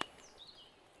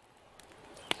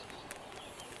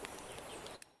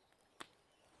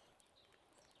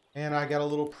 And I got a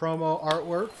little promo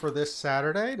artwork for this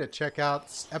Saturday to check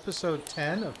out episode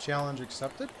 10 of Challenge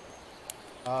Accepted.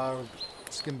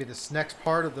 It's going to be this next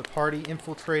part of the party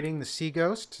infiltrating the Sea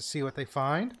Ghost to see what they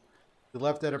find. We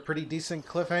left at a pretty decent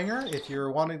cliffhanger. If you're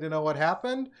wanting to know what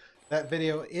happened, that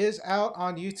video is out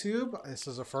on YouTube. This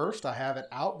is a first. I have it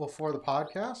out before the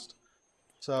podcast.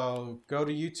 So go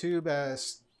to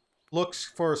YouTube, look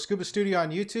for Scuba Studio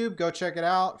on YouTube. Go check it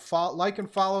out. Like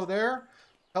and follow there.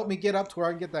 Help me get up to where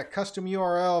I can get that custom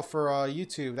URL for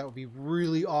YouTube. That would be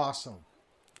really awesome.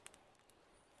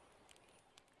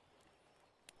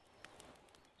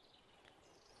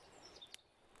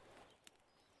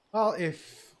 Well,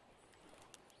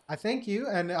 I thank you,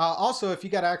 and also if you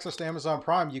got access to Amazon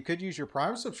Prime, you could use your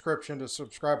Prime subscription to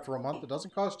subscribe for a month. It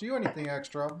doesn't cost you anything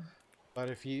extra, but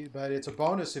it's a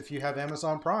bonus if you have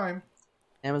Amazon Prime.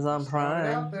 Amazon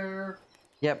Prime. Out there.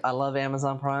 Yep, I love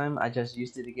Amazon Prime. I just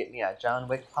used it to get me a John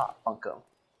Wick Pop Funko.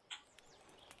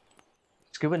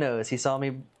 Scuba knows. He saw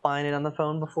me buying it on the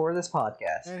phone before this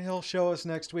podcast. And he'll show us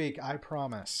next week, I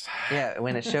promise. Yeah,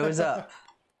 when it shows up.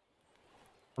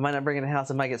 I might not bring it in the house.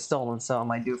 It might get stolen, so I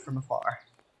might do it from afar.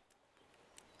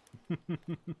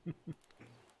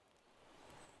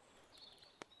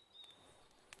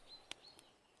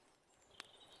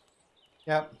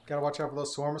 Yep, gotta watch out for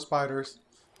those swarm of spiders.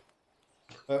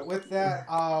 But with that,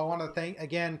 I want to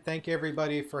thank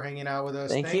everybody for hanging out with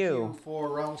us. Thank you for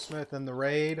Realmsmith and the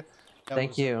raid.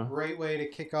 Thank you. A great way to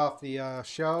kick off the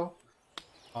show.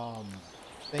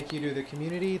 Thank you to the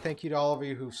community. Thank you to all of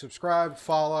you who subscribed,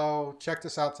 follow, checked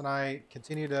us out tonight.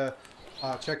 Continue to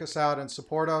check us out and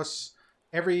support us.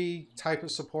 Every type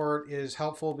of support is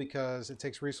helpful because it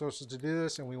takes resources to do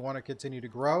this, and we want to continue to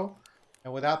grow.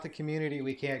 And without the community,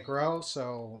 we can't grow.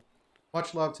 So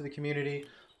much love to the community.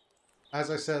 As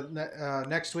I said,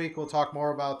 next week we'll talk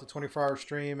more about the 24-hour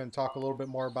stream and talk a little bit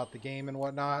more about the game and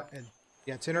whatnot and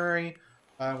the itinerary.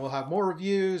 We'll have more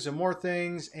reviews and more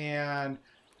things and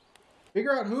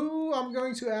figure out who I'm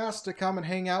going to ask to come and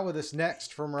hang out with us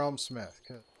next from Realmsmith.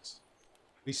 Because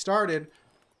we started,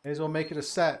 may as well make it a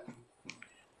set.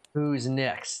 Who's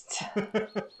next?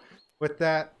 With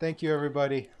that, thank you,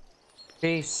 everybody.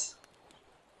 Peace.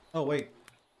 Oh, wait.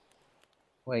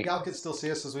 Y'all can still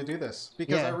see us as we do this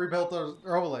because I rebuilt the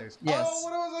overlays. Yes. Oh,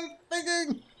 what was I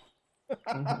thinking?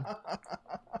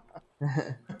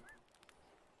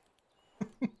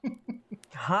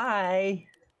 Hi.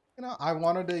 You know, I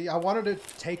wanted to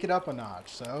take it up a notch.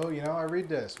 So, you know, I read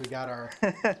this. We got our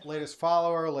latest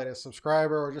follower, latest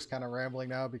subscriber. We're just kind of rambling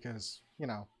now because, you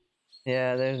know.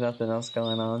 Yeah, there's nothing else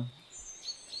going on.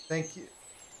 Thank you.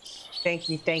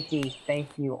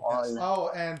 Thank you all. Yes.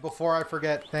 Oh, and before I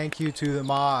forget, thank you to the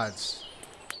mods.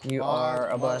 You Mods, are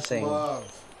a much blessing.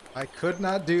 love. I could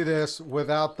not do this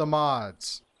without the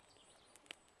mods.